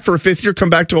come back for a 5th year, come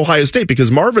back to Ohio State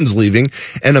because Marvin's leaving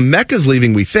and Emeka's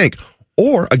leaving, we think.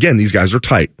 Or, again, these guys are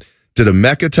tight. Did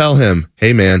Emeka tell him,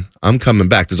 hey, man, I'm coming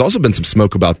back? There's also been some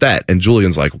smoke about that. And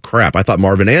Julian's like, well, crap, I thought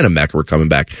Marvin and Emeka were coming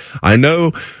back. I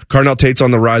know Carnell Tate's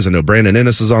on the rise. I know Brandon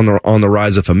Ennis is on the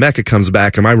rise. If Emeka comes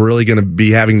back, am I really going to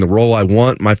be having the role I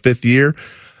want my 5th year?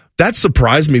 That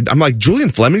surprised me. I'm like,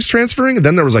 Julian Fleming's transferring? And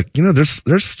then there was like,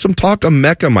 there's some talk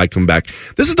Emeka might come back.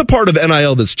 This is the part of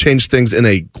NIL that's changed things in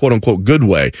a quote-unquote good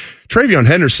way. Travion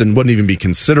Henderson wouldn't even be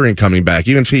considering coming back,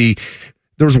 even if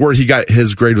there was word he got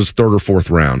his grade was 3rd or 4th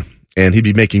round. And he'd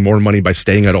be making more money by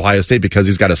staying at Ohio State because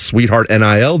he's got a sweetheart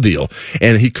NIL deal.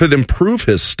 And he could improve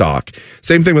his stock.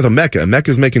 Same thing with Emeka.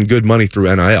 Emeka's making good money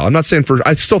through NIL. I'm not saying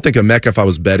I still think Emeka, if I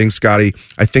was betting, Scotty,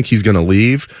 I think he's going to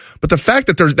leave. But the fact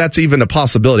that that's even a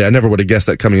possibility, I never would have guessed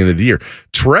that coming into the year.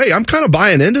 Trey, I'm kind of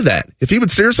buying into that. If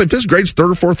his grade's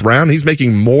 3rd or 4th round, he's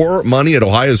making more money at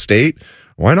Ohio State,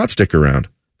 why not stick around?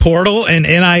 Portal and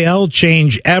NIL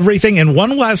change everything. And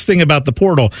one last thing about the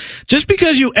portal, just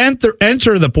because you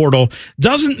enter the portal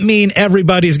doesn't mean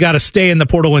everybody's got to stay in the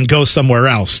portal and go somewhere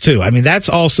else too. I mean, that's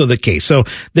also the case. So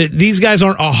these guys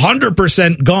aren't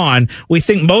 100% gone. We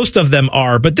think most of them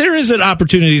are, but there is an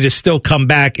opportunity to still come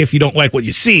back if you don't like what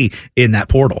you see in that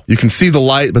portal. You can see the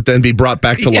light, but then be brought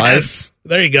back to life.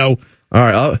 There you go. All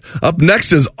right. Up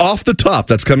next is Off the Top.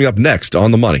 That's coming up next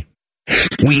on The Money.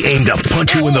 We aim to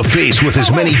punch you in the face with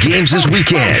as many games as we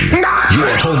can.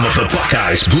 Your home of the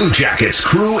Buckeyes, Blue Jackets,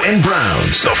 Crew, and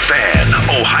Browns. The Fan,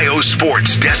 Ohio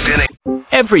sports destination.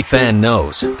 Every fan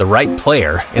knows the right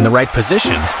player in the right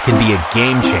position can be a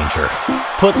game changer.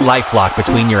 Put LifeLock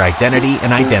between your identity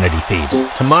and identity thieves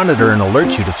to monitor and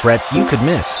alert you to threats you could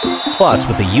miss. Plus,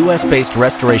 with a U.S.-based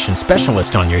restoration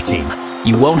specialist on your team,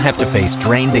 you won't have to face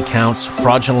drained accounts,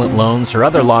 fraudulent loans, or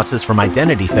other losses from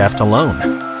identity theft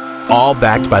alone. All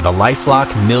backed by the LifeLock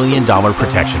 $1 Million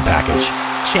Protection Package.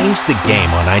 Change the game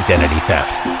on identity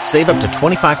theft. Save up to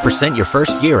 25% your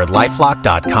first year at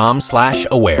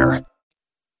LifeLock.com/aware.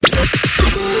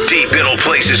 Deep Biddle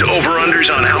places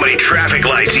over-unders on how many traffic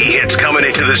lights he hits coming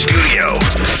into the studio.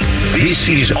 This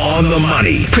is On the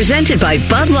Money. Presented by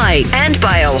Bud Light and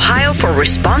by Ohio for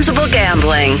Responsible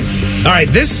Gambling. All right,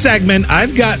 this segment,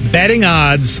 I've got betting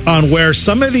odds on where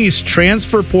some of these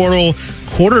transfer portal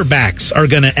quarterbacks are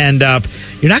going to end up.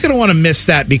 You're not going to want to miss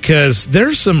that because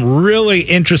there's some really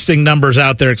interesting numbers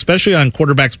out there, especially on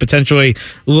quarterbacks potentially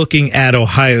looking at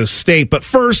Ohio State. But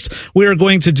first, we are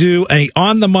going to do an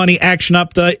on-the-money action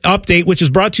update, which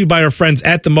is brought to you by our friends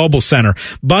at the Mobile Center.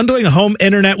 Bundling home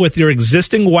internet with your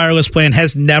existing wireless plan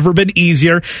has never been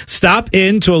easier. Stop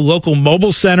into a local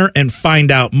Mobile Center and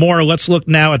find out more. Let's look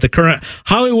now at the current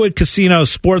Hollywood Casino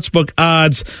Sportsbook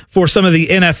odds for some of the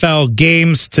NFL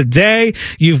games today.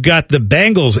 You've got the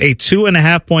Bengals, a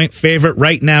 2.5-point favorite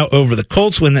right now over the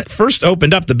Colts. When it first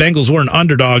opened up, the Bengals were an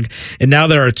underdog, and now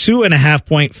they're a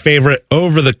 2.5-point favorite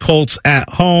over the Colts at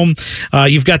home.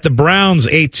 You've got the Browns,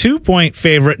 a 2-point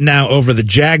favorite now over the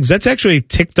Jags. That's actually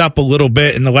ticked up a little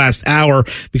bit in the last hour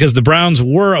because the Browns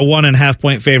were a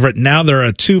 1.5-point favorite. Now they're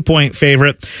a 2-point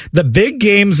favorite. The big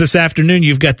games this afternoon,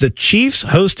 you've got the Chiefs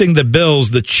hosting the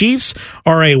Bills. The Chiefs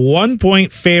are a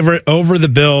 1-point favorite over the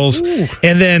Bills. Ooh.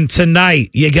 And then tonight,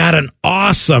 you got an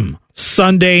awesome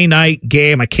Sunday night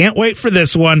game. I can't wait for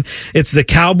this one. It's the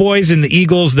Cowboys and the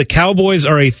Eagles. The Cowboys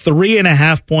are a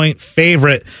 3.5-point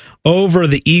favorite over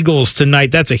the Eagles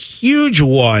tonight. That's a huge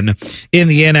one in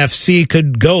the NFC.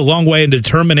 Could go a long way in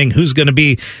determining who's going to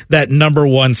be that number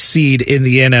one seed in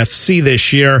the NFC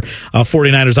this year.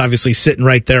 49ers obviously sitting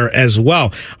right there as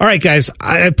well. All right, guys,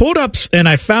 I pulled up and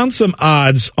I found some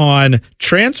odds on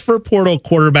transfer portal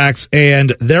quarterbacks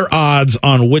and their odds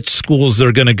on which schools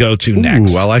they're going to go to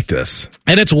next. Ooh, I like this.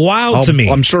 And it's wild to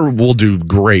me. I'm sure we'll do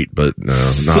great, but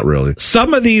no, not really.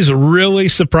 Some of these really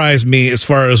surprised me as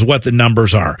far as what the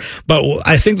numbers are. But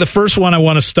I think the first one I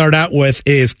want to start out with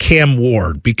is Cam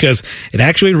Ward, because it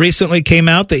actually recently came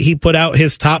out that he put out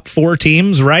his top 4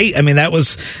 teams, right? I mean, that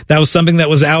was something that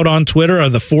was out on Twitter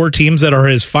of the 4 teams that are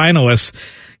his finalists.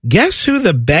 Guess who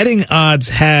the betting odds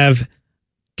have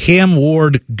Cam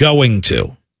Ward going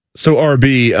to? So,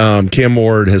 RB, Cam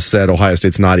Ward has said Ohio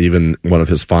State's not even one of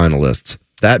his finalists.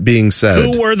 That being said...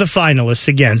 Who were the finalists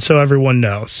again, so everyone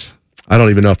knows? I don't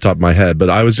even know off the top of my head, but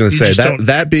I was going to say,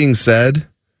 that being said,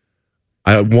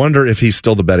 I wonder if he's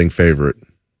still the betting favorite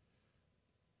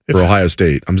for Ohio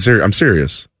State. I'm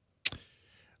serious.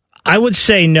 I would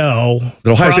say no.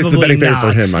 But Ohio State's the betting favorite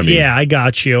for him, I mean. Yeah, I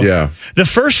got you. Yeah. The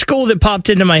first school that popped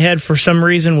into my head for some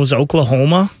reason was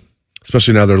Oklahoma.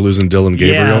 Especially now they're losing Dylan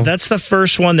Gabriel. Yeah, that's the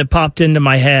first one that popped into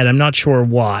my head. I'm not sure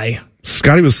why.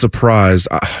 Scotty was surprised.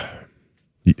 What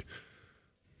do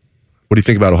you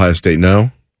think about Ohio State?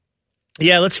 No?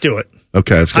 Yeah, let's do it.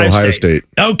 Okay, let's go Ohio State.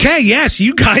 Okay, yes,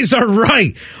 you guys are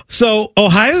right. So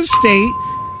Ohio State,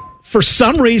 for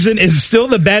some reason, is still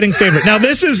the betting favorite. Now,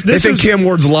 they think Cam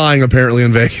Ward's lying, apparently,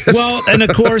 in Vegas. Well, and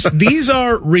of course, these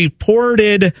are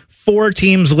reported 4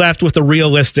 teams left with a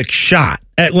realistic shot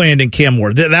at landing Cam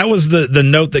Ward. That was the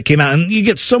note that came out, and you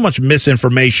get so much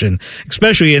misinformation,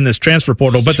 especially in this transfer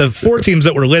portal. But the 4 teams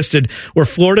that were listed were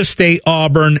Florida State,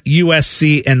 Auburn,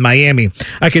 USC, and Miami.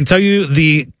 I can tell you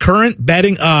the current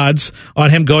betting odds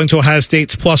on him going to Ohio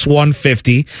State's plus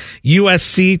 150,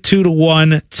 USC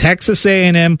 2-1, Texas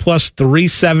A&M plus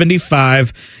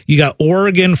 375. You got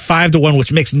Oregon 5-1,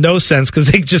 which makes no sense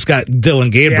because they just got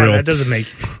Dylan Gabriel. Yeah, that doesn't make.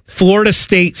 Florida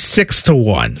State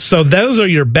 6-1. So those are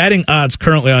your betting odds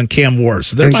currently on Cam Ward.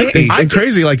 So there might be. And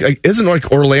crazy, isn't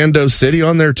Orlando City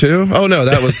on there too? Oh no,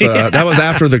 that was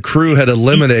after the Crew had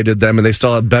eliminated them, and they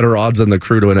still had better odds than the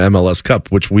Crew to an MLS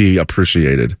Cup, which we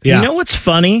appreciated. Yeah. You know what's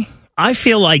funny? I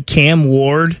feel like Cam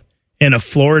Ward in a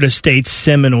Florida State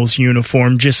Seminoles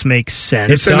uniform just makes sense.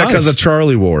 You're saying that because of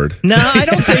Charlie Ward? No, I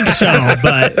don't think so.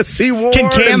 But C. Ward can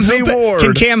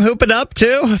Cam hoop it up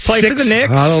too? Play for the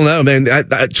Knicks? I don't know, man.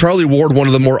 Charlie Ward, one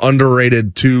of the more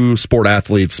underrated two-sport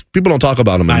athletes. People don't talk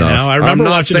about him enough. I know. I remember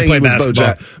watching him play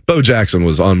basketball. Bo Jackson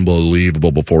was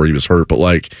unbelievable before he was hurt,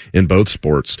 but in both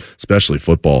sports, especially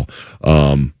football.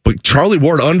 But Charlie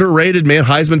Ward, underrated, man.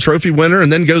 Heisman Trophy winner,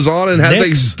 and then goes on and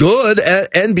has a good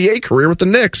NBA career with the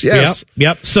Knicks. Yes.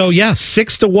 Yep. So,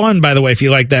 6-1, by the way, if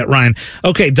you like that, Ryan.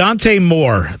 Okay, Dante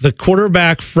Moore, the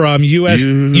quarterback from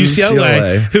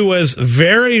UCLA, who was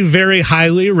very, very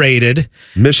highly rated.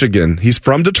 Michigan. He's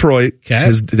from Detroit.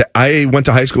 Okay. I went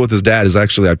to high school with his dad.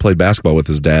 I played basketball with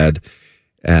his dad.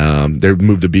 They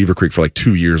moved to Beaver Creek for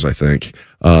 2 years, I think.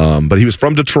 But he was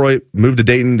from Detroit, moved to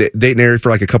Dayton area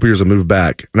for a couple years and moved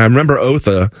back. And I remember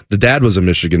Otha, the dad was a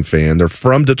Michigan fan. They're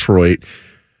from Detroit.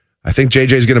 I think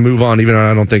JJ's going to move on, even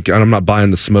though I'm not buying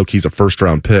the smoke. He's a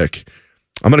first-round pick.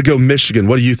 I'm going to go Michigan.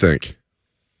 What do you think?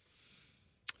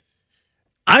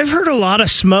 I've heard a lot of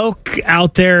smoke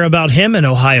out there about him in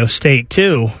Ohio State,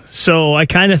 too. So I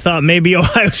kind of thought maybe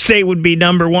Ohio State would be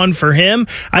number one for him.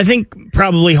 I think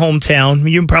probably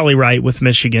hometown. You're probably right with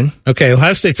Michigan. Okay,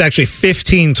 Ohio State's actually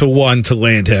 15-1 to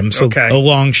land him. So a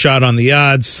long shot on the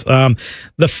odds.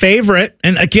 The favorite,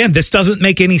 and again, this doesn't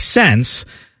make any sense,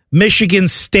 Michigan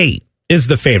State is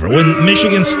the favorite. When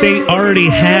Michigan State already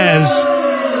has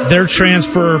their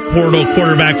transfer portal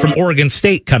quarterback from Oregon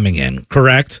State coming in,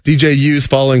 correct? DJ Hughes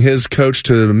following his coach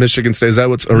to Michigan State. Is that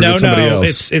is it somebody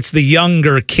else? It's the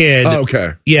younger kid. Oh,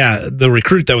 okay. Yeah, the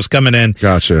recruit that was coming in.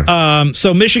 Gotcha.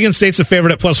 So Michigan State's a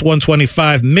favorite at plus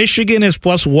 125. Michigan is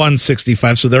plus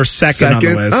 165, so they're second on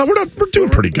the list. We're doing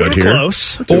pretty good here.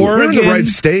 Close. We're in the right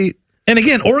state. And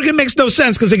again, Oregon makes no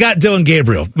sense because they got Dylan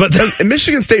Gabriel. But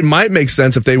Michigan State might make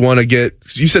sense if they want to get.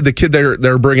 You said the kid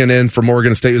they're bringing in from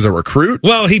Oregon State is a recruit.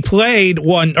 Well, he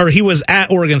was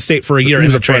at Oregon State for a year. He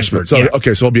was a freshman. So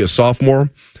okay, so he'll be a sophomore.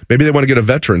 Maybe they want to get a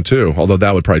veteran too. Although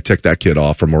that would probably tick that kid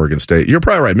off from Oregon State. You're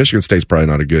probably right. Michigan State's probably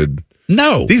not a good.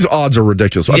 No, these odds are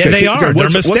ridiculous. Yeah, they are. They're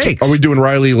mistakes. Are we doing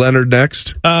Riley Leonard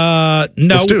next? No,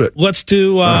 let's do it. Let's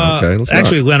do.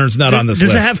 Leonard's not on this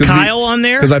list. Does it have Kyle on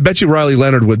there? Because I bet you Riley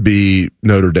Leonard would be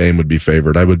Notre Dame would be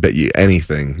favored. I would bet you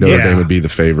anything Notre Dame would be the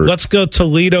favorite. Let's go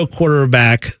Toledo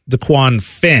quarterback DeQuan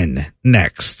Finn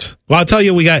next. Well, I'll tell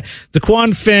you, we got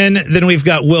DeQuan Finn, then we've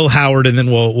got Will Howard, and then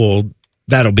we'll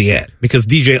that'll be it because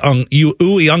DJ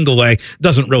Uiagalelei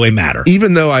doesn't really matter.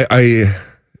 Even though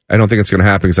I don't think it's going to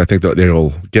happen because I think that they'll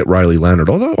get Riley Leonard.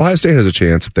 Although Ohio State has a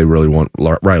chance if they really want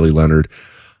Riley Leonard.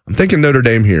 I'm thinking Notre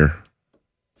Dame here.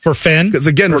 For Finn? Because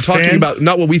again, we're talking about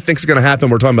not what we think is going to happen.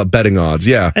 We're talking about betting odds.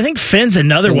 Yeah. I think Finn's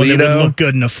another one that would look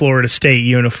good in a Florida State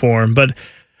uniform. But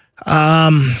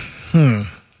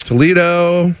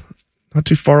Toledo, not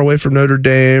too far away from Notre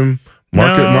Dame.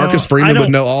 Marcus Freeman would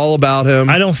know all about him.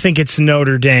 I don't think it's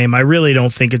Notre Dame. I really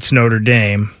don't think it's Notre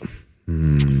Dame.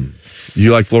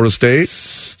 You like Florida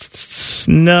State?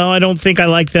 No, I don't think I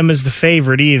like them as the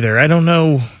favorite either. I don't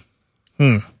know.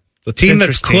 The team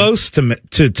that's close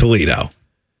to Toledo.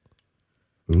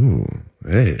 Ooh,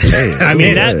 hey. I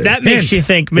mean, that makes you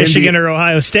think Michigan or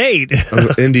Ohio State.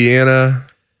 Indiana.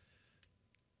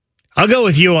 I'll go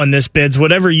with you on this, Bids,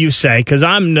 whatever you say, because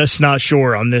I'm just not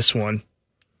sure on this one.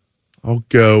 I'll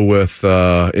go with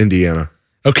Indiana.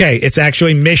 Okay, it's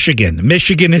actually Michigan.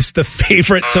 Michigan is the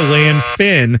favorite to land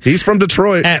Finn. He's from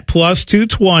Detroit. At plus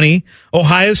 220.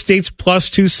 Ohio State's plus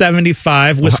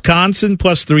 275. Wisconsin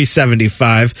plus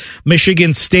 375.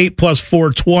 Michigan State plus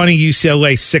 420.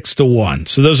 UCLA 6-1.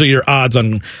 So those are your odds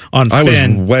on Finn. I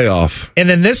was way off. And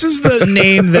then this is the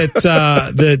name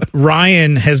that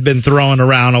Ryan has been throwing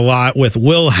around a lot with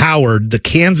Will Howard, the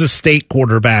Kansas State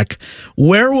quarterback.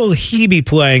 Where will he be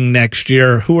playing next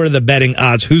year? Who are the betting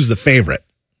odds? Who's the favorite?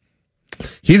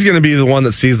 He's going to be the one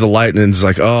that sees the light and is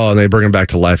like, oh, and they bring him back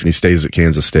to life and he stays at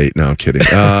Kansas State. No, I'm kidding.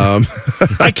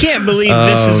 I can't believe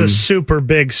this is a super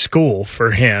big school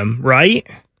for him, right?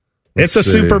 It's a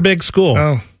super big school.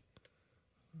 Oh.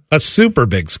 A super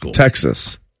big school.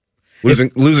 Texas.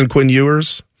 Losing Quinn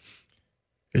Ewers?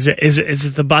 Is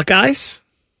it the Buckeyes?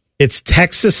 It's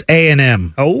Texas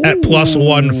A&M at plus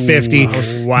 150.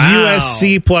 Wow.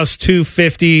 USC plus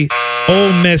 250.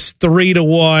 Ole Miss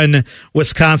 3-1.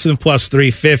 Wisconsin plus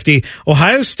 350.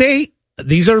 Ohio State,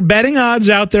 these are betting odds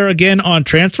out there again on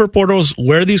transfer portals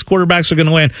where these quarterbacks are going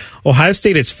to land. Ohio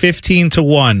State, it's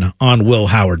 15-1 on Will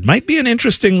Howard. Might be an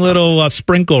interesting little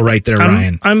sprinkle right there,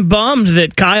 Ryan. I'm bummed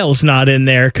that Kyle's not in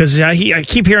there because I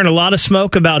keep hearing a lot of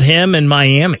smoke about him and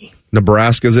Miami.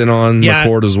 Nebraska's in on the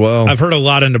court as well. I've heard a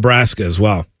lot of Nebraska as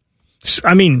well.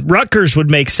 I mean, Rutgers would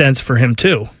make sense for him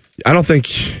too. I don't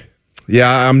think... Yeah,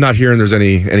 I'm not hearing there's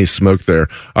any smoke there.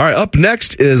 All right, up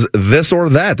next is This or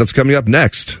That. That's coming up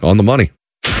next on The Money.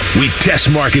 We test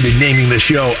marketed naming the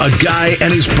show A Guy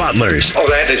and His Butlers. Oh,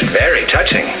 that is very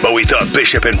touching. But we thought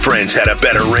Bishop and Friends had a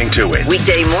better ring to it.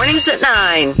 Weekday mornings at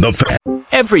 9.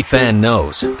 Every fan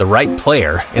knows the right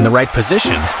player in the right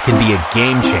position can be a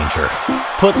game changer.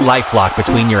 Put LifeLock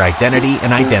between your identity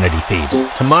and identity thieves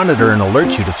to monitor and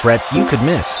alert you to threats you could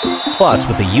miss. Plus,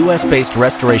 with a U.S.-based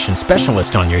restoration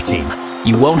specialist on your team,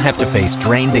 you won't have to face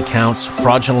drained accounts,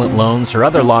 fraudulent loans, or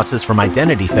other losses from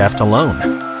identity theft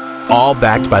alone. All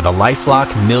backed by the LifeLock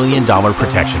 $1 Million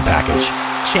Protection Package.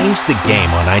 Change the game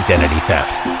on identity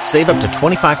theft. Save up to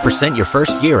 25% your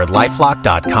first year at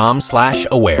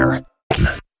LifeLock.com/aware.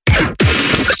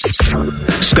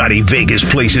 Scotty Vegas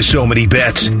places so many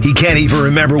bets, he can't even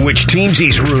remember which teams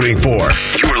he's rooting for.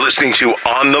 You're listening to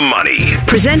On the Money.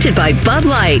 Presented by Bud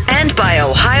Light and by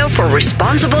Ohio for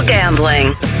Responsible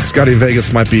Gambling. Scotty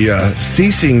Vegas might be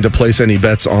ceasing to place any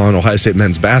bets on Ohio State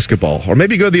men's basketball. Or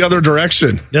maybe go the other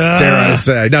direction, dare I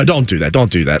say. No, don't do that.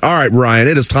 Don't do that. All right, Ryan,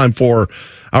 it is time for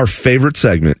our favorite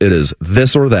segment. It is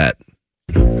This or That.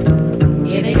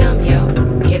 Here they come, yo.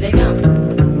 Here they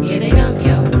come. Here they come,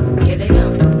 yo. Here they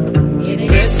come. Here they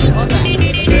come. This or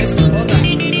that. This or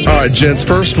that. All right, gents,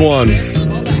 first one.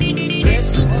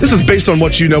 This is based on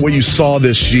what you know, what you saw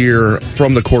this year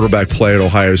from the quarterback play at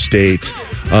Ohio State.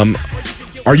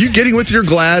 Are you getting with your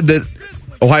glad that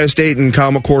Ohio State and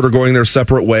Kyle McCord are going their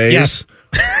separate ways? Yes.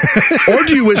 Or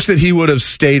do you wish that he would have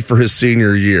stayed for his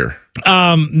senior year?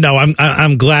 No,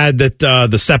 I'm glad that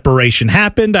the separation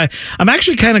happened. I'm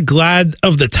actually kind of glad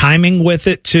of the timing with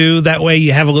it too. That way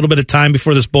you have a little bit of time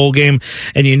before this bowl game,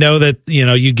 and you know that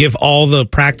you give all the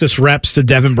practice reps to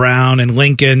Devin Brown and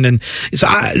Lincoln, and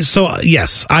so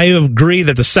yes, I agree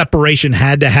that the separation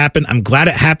had to happen. I'm glad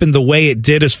it happened the way it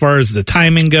did as far as the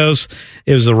timing goes.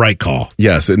 It was the right call.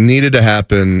 Yes, it needed to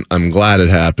happen. I'm glad it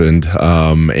happened,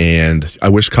 and I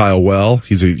wish Kyle well.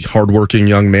 He's a hardworking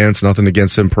young man. It's nothing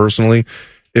against him personally.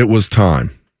 It was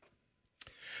time.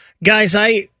 Guys,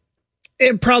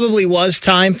 it probably was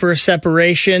time for a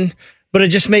separation, but it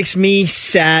just makes me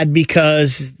sad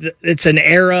because it's an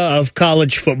era of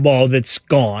college football that's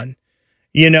gone.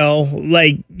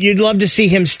 You'd love to see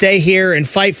him stay here and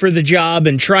fight for the job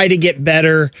and try to get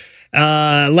better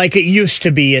like it used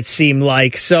to be, it seemed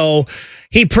like. So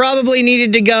he probably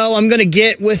needed to go. I'm going to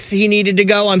get with he needed to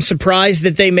go. I'm surprised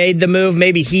that they made the move.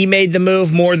 Maybe he made the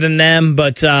move more than them,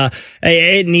 but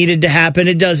it needed to happen.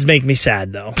 It does make me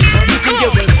sad, though.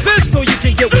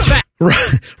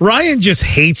 Ryan just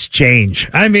hates change.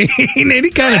 I mean, any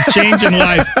kind of change in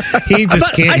life, he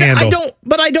just can't handle.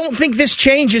 I don't think this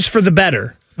change is for the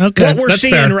better. Okay, what we're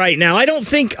seeing fair. right now. I don't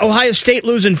think Ohio State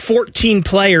losing 14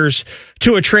 players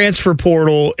to a transfer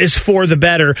portal is for the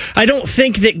better. I don't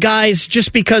think that guys,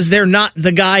 just because they're not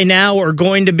the guy now, are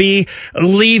going to be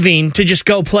leaving to just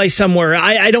go play somewhere.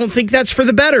 I don't think that's for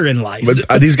the better in life.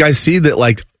 But these guys see that,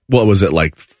 what was it,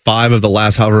 5 of the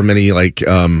last however many,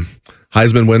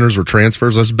 Heisman winners were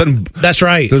transfers. That's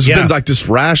right. There's been this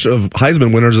rash of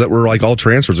Heisman winners that were all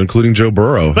transfers, including Joe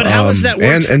Burrow. But how has that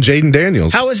worked? And Jaden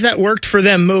Daniels. How has that worked for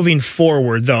them moving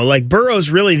forward, though? Burrow's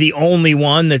really the only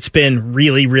one that's been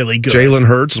really, really good. Jalen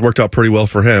Hurts has worked out pretty well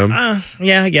for him.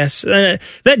 Yeah, I guess. That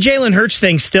Jalen Hurts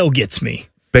thing still gets me.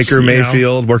 Baker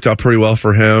Mayfield worked out pretty well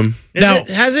for him.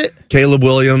 Has it? Caleb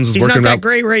Williams is He's working out. He's not that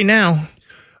great right now.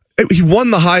 He won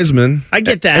the Heisman. I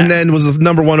get that. And then was the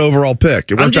number 1 overall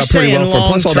pick. It worked out pretty well for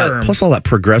him. Plus all that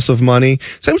progressive money.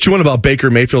 Say what you want about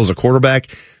Baker Mayfield as a quarterback.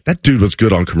 That dude was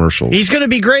good on commercials. He's going to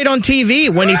be great on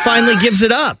TV when he finally gives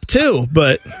it up, too.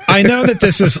 But I know that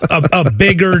this is a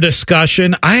bigger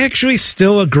discussion. I actually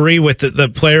still agree with it. The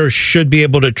players should be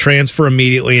able to transfer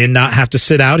immediately and not have to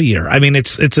sit out a year. I mean,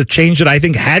 it's a change that I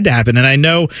think had to happen. And I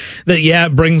know that,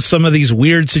 it brings some of these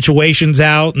weird situations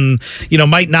out and,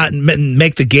 might not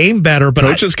make the game better. But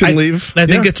coaches can leave. I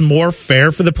think it's more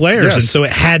fair for the players. Yes. And so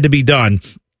it had to be done.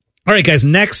 All right, guys,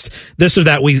 next, this or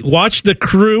that. We watched the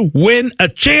Crew win a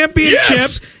championship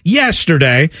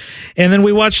yesterday, and then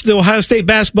we watched the Ohio State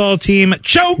basketball team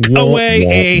choke away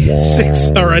an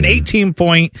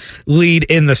 18-point lead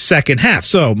in the second half.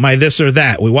 So, my this or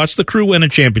that. We watched the Crew win a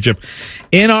championship.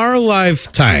 In our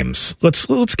lifetimes,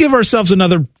 let's give ourselves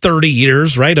another 30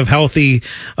 years, right, of healthy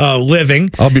living.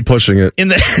 I'll be pushing it. In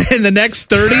the next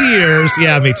 30 years,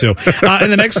 yeah, me too. In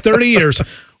the next 30 years,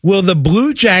 will the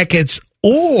Blue Jackets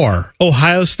or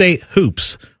Ohio State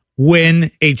hoops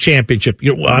win a championship?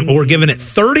 We're giving it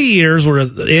 30 years. We're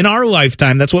in our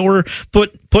lifetime. That's what we're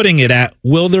putting it at.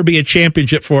 Will there be a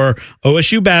championship for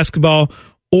OSU basketball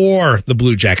or the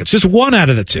Blue Jackets? Just one out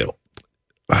of the two.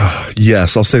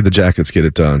 Yes, I'll say the Jackets get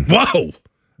it done. Whoa.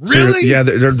 Really? Yeah,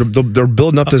 they're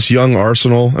building up this young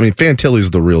arsenal. I mean, Fantilli's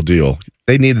the real deal.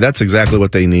 That's exactly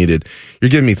what they needed. You're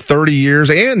giving me 30 years,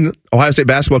 and Ohio State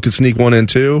basketball could sneak one in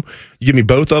too. You give me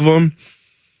both of them.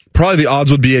 Probably the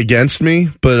odds would be against me,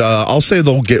 but I'll say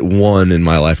they'll get one in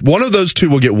my life. One of those two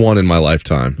will get one in my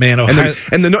lifetime. Man,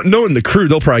 knowing the Crew,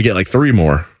 they'll probably get like 3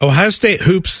 more. Ohio State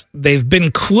hoops, they've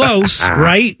been close,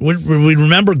 right? We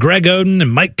remember Greg Oden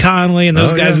and Mike Conley and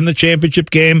those guys in the championship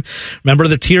game. Remember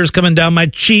the tears coming down my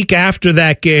cheek after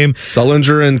that game.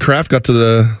 Sullinger and Kraft got to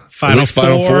the Final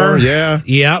Four. Yeah.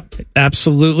 Yep,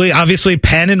 absolutely. Obviously,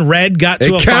 Penn and Red got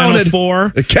to a Final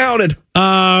Four. It counted.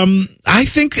 I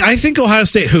think Ohio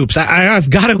State hoops. I've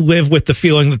got to live with the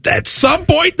feeling that at some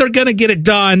point they're going to get it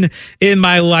done in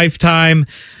my lifetime.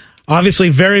 Obviously,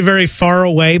 very, very far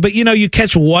away. But, you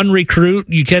catch one recruit,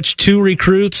 you catch 2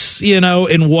 recruits, in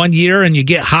 1 year, and you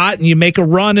get hot and you make a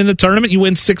run in the tournament. You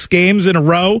win 6 games in a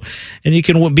row, and you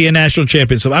can be a national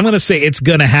champion. So I'm going to say it's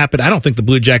going to happen. I don't think the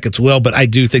Blue Jackets will, but I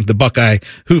do think the Buckeye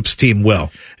Hoops team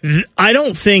will. I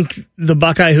don't think the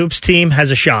Buckeye Hoops team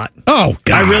has a shot. Oh,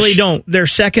 gosh. I really don't. They're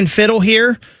second fiddle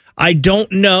here. I don't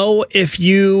know if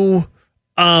you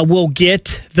will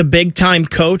get the big-time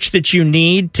coach that you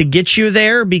need to get you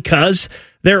there, because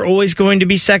they're always going to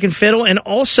be second fiddle. And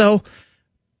also,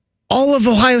 all of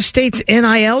Ohio State's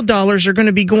NIL dollars are going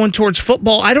to be going towards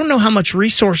football. I don't know how much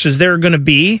resources there are going to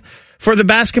be for the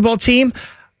basketball team.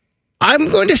 I'm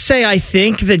going to say I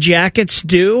think the Jackets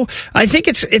do. I think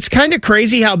it's kind of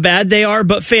crazy how bad they are,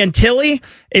 but Fantilli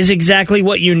is exactly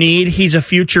what you need. He's a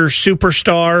future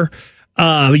superstar.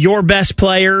 Your best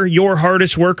player, your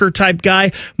hardest worker type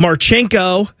guy.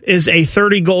 Marchenko is a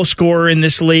 30-goal scorer in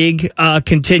this league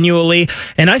continually.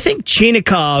 And I think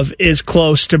Chinikov is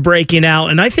close to breaking out.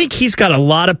 And I think he's got a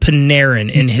lot of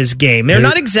Panarin in his game. They're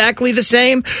not exactly the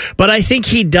same, but I think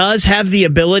he does have the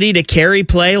ability to carry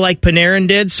play like Panarin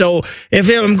did. So if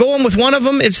I'm going with one of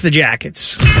them, it's the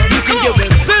Jackets.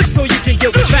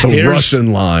 The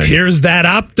Russian line. Here's that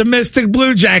optimistic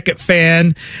Blue Jacket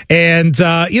fan. And,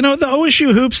 the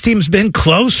OSU Hoops team's been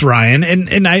close, Ryan.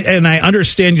 And I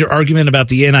understand your argument about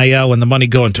the NIL and the money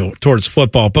going towards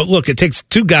football. But look, it takes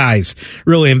 2 guys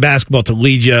really in basketball to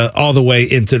lead you all the way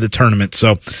into the tournament.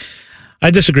 So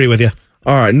I disagree with you.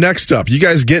 All right, next up, you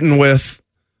guys getting with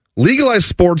legalized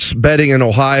sports betting in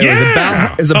Ohio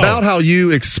is about how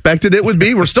you expected it would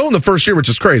be. We're still in the first year, which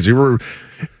is crazy. We're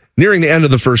nearing the end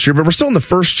of the first year, but we're still in the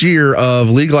first year of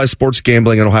legalized sports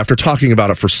gambling in Ohio after talking about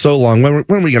it for so long. When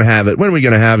are we going to have it? When are we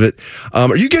going to have it?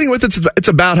 Are you getting with it's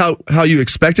about how you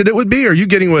expected it would be? Or are you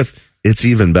getting with it's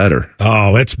even better?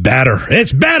 Oh, it's better.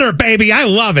 It's better, baby. I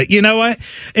love it. You know what?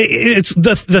 It's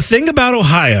the thing about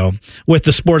Ohio with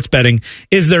the sports betting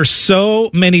is there's so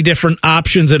many different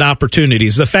options and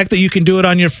opportunities. The fact that you can do it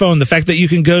on your phone, the fact that you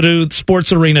can go to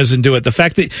sports arenas and do it, the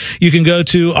fact that you can go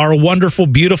to our wonderful,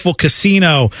 beautiful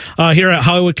casino here at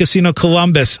Hollywood Casino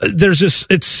Columbus.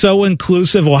 It's so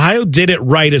inclusive. Ohio did it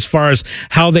right as far as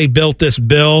how they built this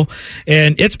bill,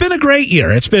 and it's been a great year.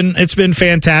 It's been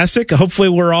fantastic. Hopefully,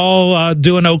 we're all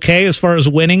doing okay as far as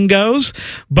winning goes.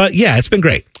 But yeah, it's been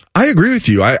great. I agree with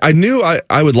you. I knew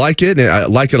I would like it, and I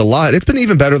like it a lot. It's been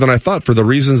even better than I thought for the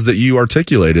reasons that you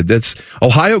articulated.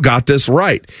 Ohio got this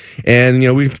right. And,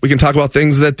 we can talk about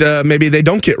things that maybe they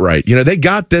don't get right. They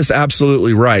got this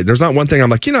absolutely right. There's not one thing I'm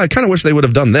like, I kind of wish they would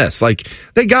have done this. Like,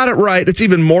 they got it right. It's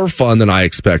even more fun than I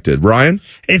expected. Ryan?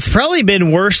 It's probably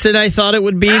been worse than I thought it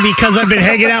would be because I've been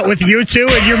hanging out with you two,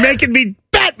 and you're making me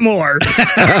bet more.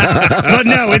 But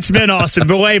no, it's been awesome,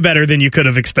 but way better than you could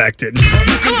have expected.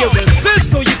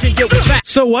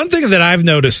 So one thing that I've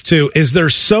noticed too is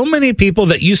there's so many people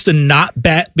that used to not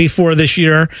bet before this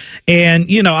year. And,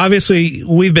 obviously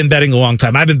we've been betting a long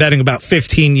time. I've been betting about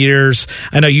 15 years.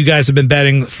 I know you guys have been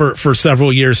betting for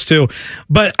several years too.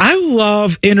 But I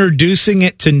love introducing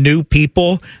it to new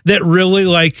people that really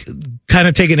kind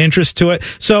of take an interest to it.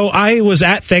 So I was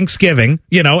at Thanksgiving,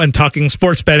 and talking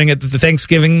sports betting at the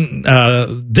Thanksgiving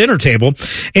dinner table,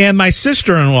 and my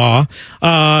sister-in-law,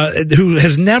 who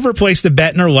has never placed a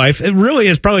bet in her life, it really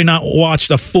has probably not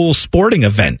watched a full sporting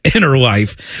event in her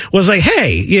life, was like,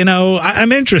 hey,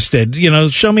 I'm interested,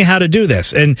 show me how to do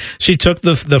this. And she took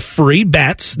the free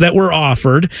bets that were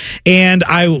offered, and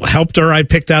I helped her. I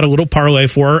picked out a little parlay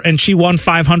for her, and she won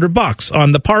 $500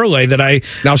 on the parlay that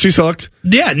Now she's hooked?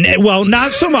 Yeah, well,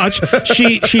 not so much.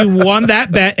 She won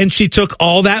that bet, and she took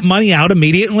all that money out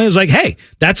immediately. It was like, hey,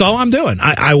 that's all I'm doing.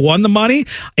 I won the money,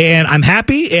 and I'm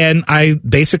happy, and I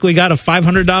basically got a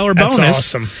 $500 bonus. That's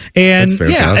awesome. And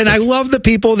and I love the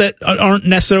people that aren't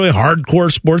necessarily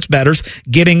hardcore sports bettors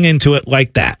getting into it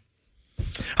like that.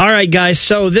 All right, guys.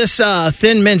 So this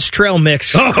Thin Mints trail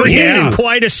mix created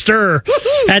quite a stir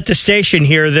at the station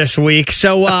here this week.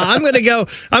 So I'm going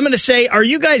to say, are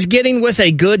you guys getting with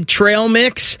a good trail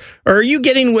mix, or are you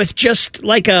getting with just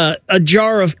like a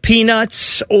jar of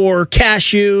peanuts or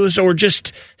cashews or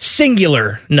just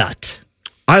singular nut?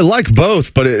 I like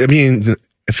both, but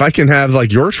if I can have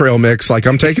like your trail mix, like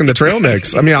I'm taking the trail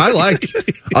mix.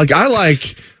 I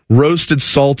like roasted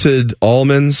salted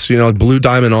almonds, like Blue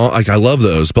Diamond, I love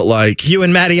those. But like you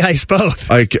and Matty Ice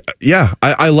both, I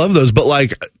love those. But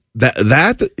like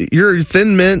that your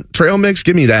Thin Mint trail mix,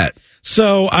 give me that.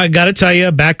 So I got to tell you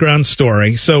a background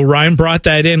story. So Ryan brought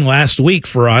that in last week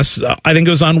for us. I think it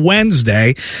was on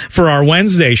Wednesday for our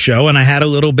Wednesday show, and I had a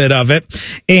little bit of it.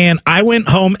 And I went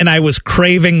home and I was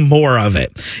craving more of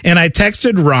it. And I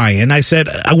texted Ryan. I said,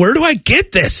 where do I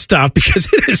get this stuff? Because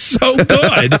it is so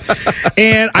good.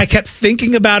 And I kept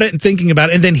thinking about it.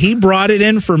 And then he brought it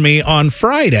in for me on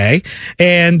Friday.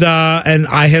 And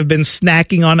I have been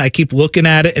snacking on it. I keep looking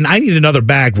at it. And I need another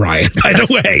bag, Ryan, by the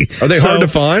way. Are they hard to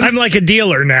find? I'm like a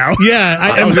dealer now. Yeah,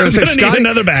 I'm going to need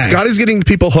another bag. Scotty's getting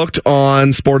people hooked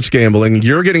on sports gambling.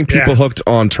 You're getting people hooked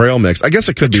on trail mix. I guess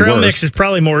it could be worse. Trail mix is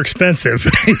probably more expensive.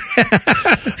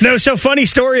 No, so funny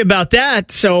story about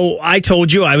that. So I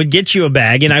told you I would get you a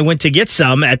bag, and I went to get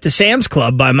some at the Sam's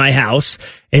Club by my house,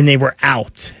 and they were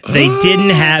out. They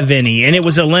didn't have any, and it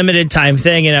was a limited time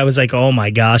thing, and I was like, oh my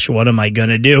gosh, what am I going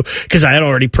to do? Because I had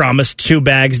already promised 2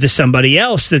 bags to somebody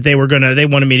else that they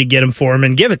wanted me to get them for them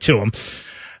and give it to them.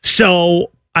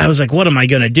 So I was like, what am I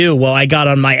going to do? Well, I got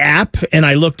on my app and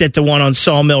I looked at the one on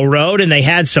Sawmill Road, and they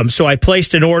had some. So I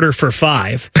placed an order for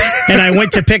 5. And I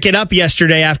went to pick it up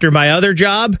yesterday after my other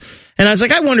job. And I was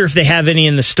like, I wonder if they have any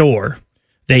in the store.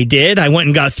 They did. I went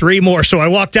and got 3 more. So I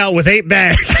walked out with 8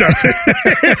 bags.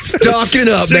 Stocking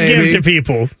up, to baby. give to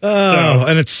people.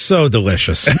 And it's so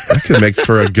delicious. That could make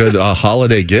for a good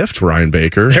holiday gift, Ryan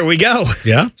Baker. There we go.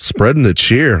 Yeah. Spreading the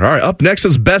cheer. All right, up next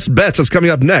is Best Bets. That's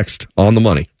coming up next on The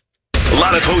Money. A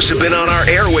lot of hosts have been on our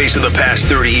airways in the past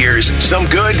 30 years. Some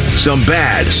good, some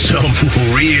bad, some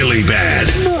really bad.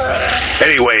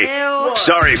 Anyway,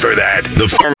 sorry for that.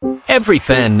 Every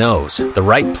fan knows the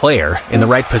right player in the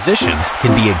right position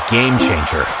can be a game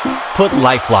changer. Put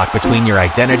LifeLock between your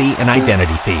identity and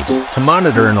identity thieves to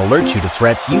monitor and alert you to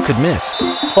threats you could miss.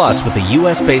 Plus, with a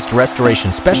U.S.-based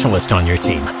restoration specialist on your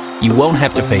team, you won't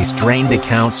have to face drained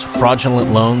accounts,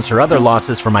 fraudulent loans, or other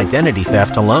losses from identity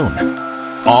theft alone.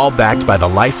 All backed by the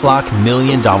LifeLock $1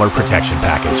 Million Protection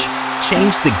Package.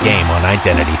 Change the game on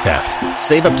identity theft.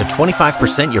 Save up to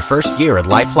 25% your first year at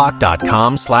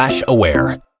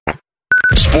LifeLock.com/aware.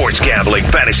 Sports gambling,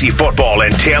 fantasy football,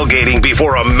 and tailgating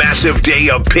before a massive day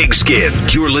of pigskin.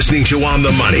 You're listening to On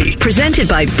the Money. Presented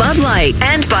by Bud Light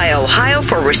and by Ohio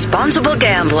for Responsible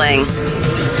Gambling.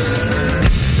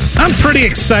 I'm pretty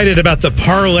excited about the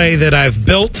parlay that I've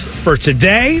built for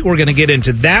today. We're going to get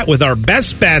into that with our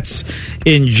best bets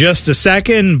in just a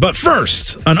second. But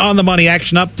first, an On the Money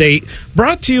action update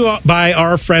brought to you by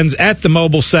our friends at the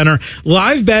Mobile Center.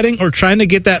 Live betting or trying to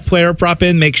get that player prop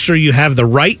in, make sure you have the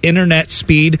right internet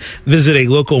speed. Visit a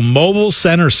local Mobile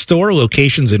Center store,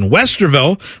 locations in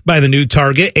Westerville by the new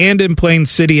Target and in Plain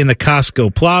City in the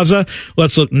Costco Plaza.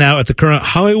 Let's look now at the current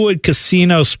Hollywood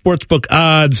Casino Sportsbook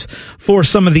odds for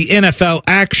some of the NFL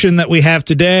action that we have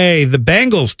today. The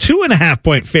Bengals,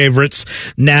 2.5-point favorites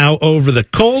now over the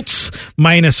Colts,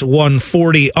 minus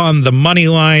 140 on the money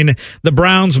line. The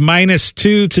Browns, minus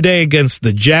 2 today against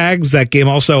the Jags. That game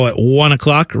also at 1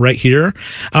 o'clock right here.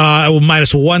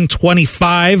 Minus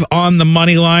 125 on the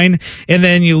money line. And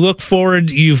then you look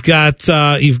forward, you've got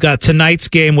tonight's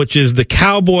game, which is the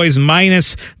Cowboys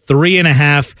minus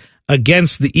 3.5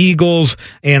 against the Eagles,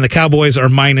 and the Cowboys are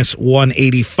minus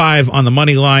 185 on the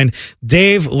money line.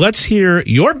 Dave, let's hear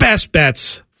your best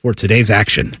bets for today's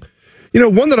action.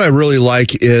 One that I really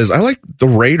like is I like the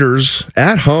Raiders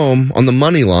at home on the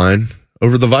money line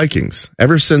over the Vikings.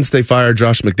 Ever since they fired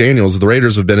Josh McDaniels, the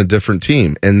Raiders have been a different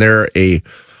team, and they're a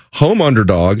home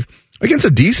underdog against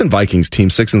a decent Vikings team,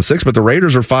 6-6, but the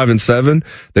Raiders are 5-7.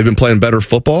 They've been playing better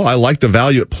football. I like the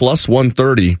value at plus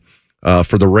 130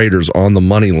 for the Raiders on the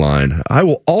money line. I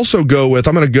will also go with,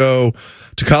 I'm going to go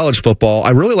to college football.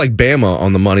 I really like Bama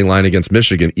on the money line against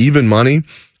Michigan. Even money.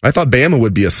 I thought Bama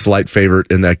would be a slight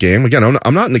favorite in that game. Again,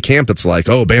 I'm not in the camp that's like,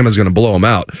 oh, Bama's going to blow them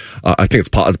out. I think it's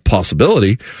a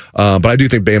possibility, but I do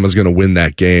think Bama's going to win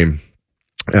that game.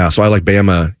 So I like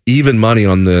Bama even money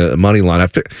on the money line.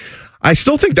 I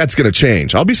still think that's going to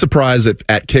change. I'll be surprised if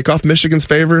at kickoff Michigan's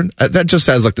favored. That just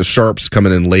has like the sharps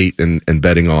coming in late and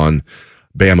betting on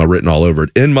Bama written all over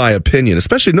it, in my opinion.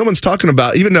 Especially no one's talking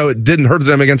about, even though it didn't hurt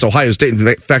them against Ohio State.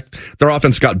 In fact, their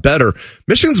offense got better.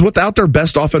 Michigan's without their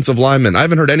best offensive lineman. I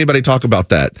haven't heard anybody talk about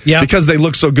that because they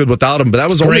look so good without them. But that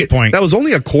was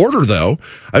only a quarter, though.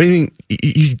 I mean,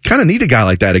 you kind of need a guy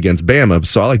like that against Bama.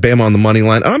 So I like Bama on the money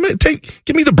line. I'm going to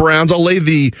give me the Browns. I'll lay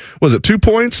 2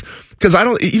 points? Because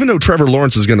even though Trevor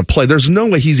Lawrence is going to play, there's no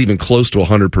way he's even close to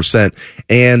 100%.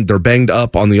 And they're banged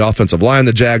up on the offensive line,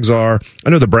 the Jags are. I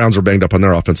know the Browns are banged up on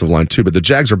their offensive line too, but the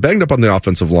Jags are banged up on the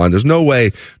offensive line. There's no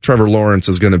way Trevor Lawrence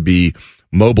is going to be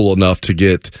mobile enough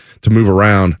to move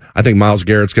around. I think Myles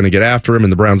Garrett's going to get after him in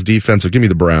the Browns defense, so give me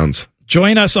the Browns.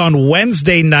 Join us on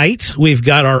Wednesday night. We've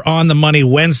got our On the Money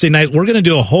Wednesday night. We're going to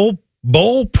do a whole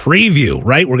bowl preview,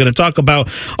 right? We're going to talk about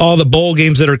all the bowl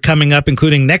games that are coming up,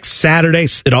 including next Saturday.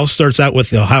 It all starts out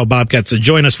with the Ohio Bobcats. So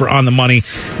join us for On the Money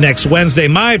next Wednesday.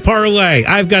 My parlay,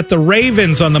 I've got the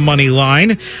Ravens on the money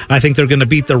line. I think they're going to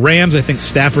beat the Rams. I think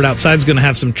Stafford outside is going to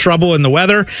have some trouble in the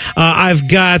weather. I've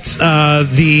got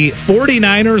the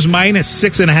 49ers minus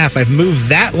 6.5. I've moved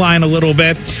that line a little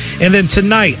bit. And then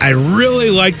tonight, I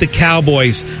really like the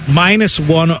Cowboys minus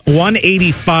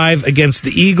 185 against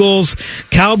the Eagles.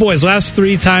 Cowboys, last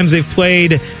 3 times they've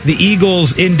played the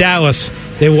Eagles in Dallas,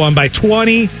 they won by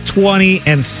 20, 20,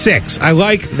 and 6. I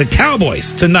like the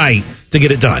Cowboys tonight to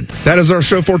get it done. That is our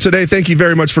show for today. Thank you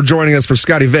very much for joining us. For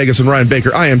Scotty Vegas and Ryan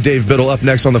Baker, I am Dave Biddle. Up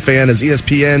next on The Fan is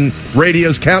ESPN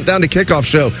Radio's Countdown to Kickoff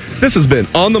show. This has been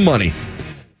On the Money.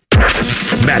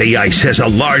 Matty Ice has a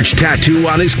large tattoo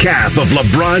on his calf of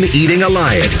LeBron eating a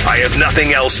lion. I have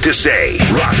nothing else to say.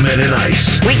 Rothman and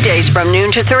Ice. Weekdays from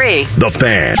noon to 3. The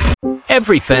Fan.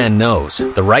 Every fan knows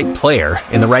the right player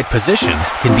in the right position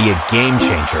can be a game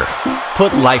changer.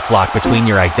 Put LifeLock between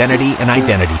your identity and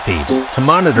identity thieves to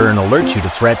monitor and alert you to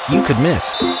threats you could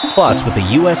miss. Plus, with a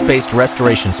U.S.-based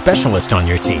restoration specialist on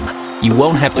your team, you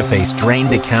won't have to face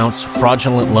drained accounts,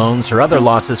 fraudulent loans, or other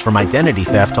losses from identity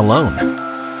theft alone.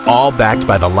 All backed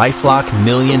by the LifeLock $1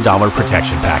 Million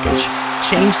Protection Package.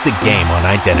 Change the game on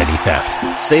identity theft.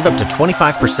 Save up to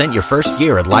 25% your first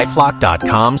year at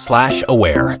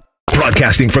LifeLock.com/aware.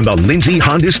 Broadcasting from the Lindsay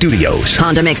Honda Studios.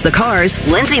 Honda makes the cars.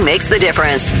 Lindsay makes the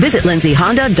difference. Visit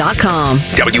lindsayhonda.com.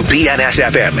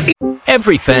 WBNS-FM.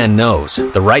 Every fan knows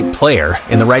the right player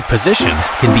in the right position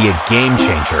can be a game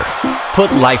changer.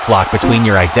 Put LifeLock between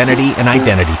your identity and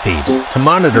identity thieves to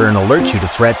monitor and alert you to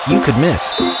threats you could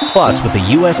miss. Plus, with a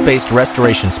U.S.-based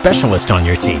restoration specialist on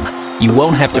your team, you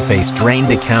won't have to face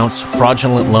drained accounts,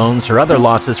 fraudulent loans, or other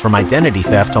losses from identity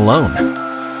theft alone.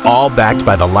 All backed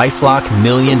by the LifeLock $1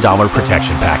 Million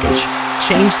Protection Package.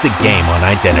 Change the game on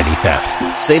identity theft.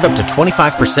 Save up to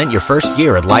 25% your first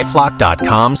year at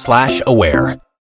LifeLock.com/aware.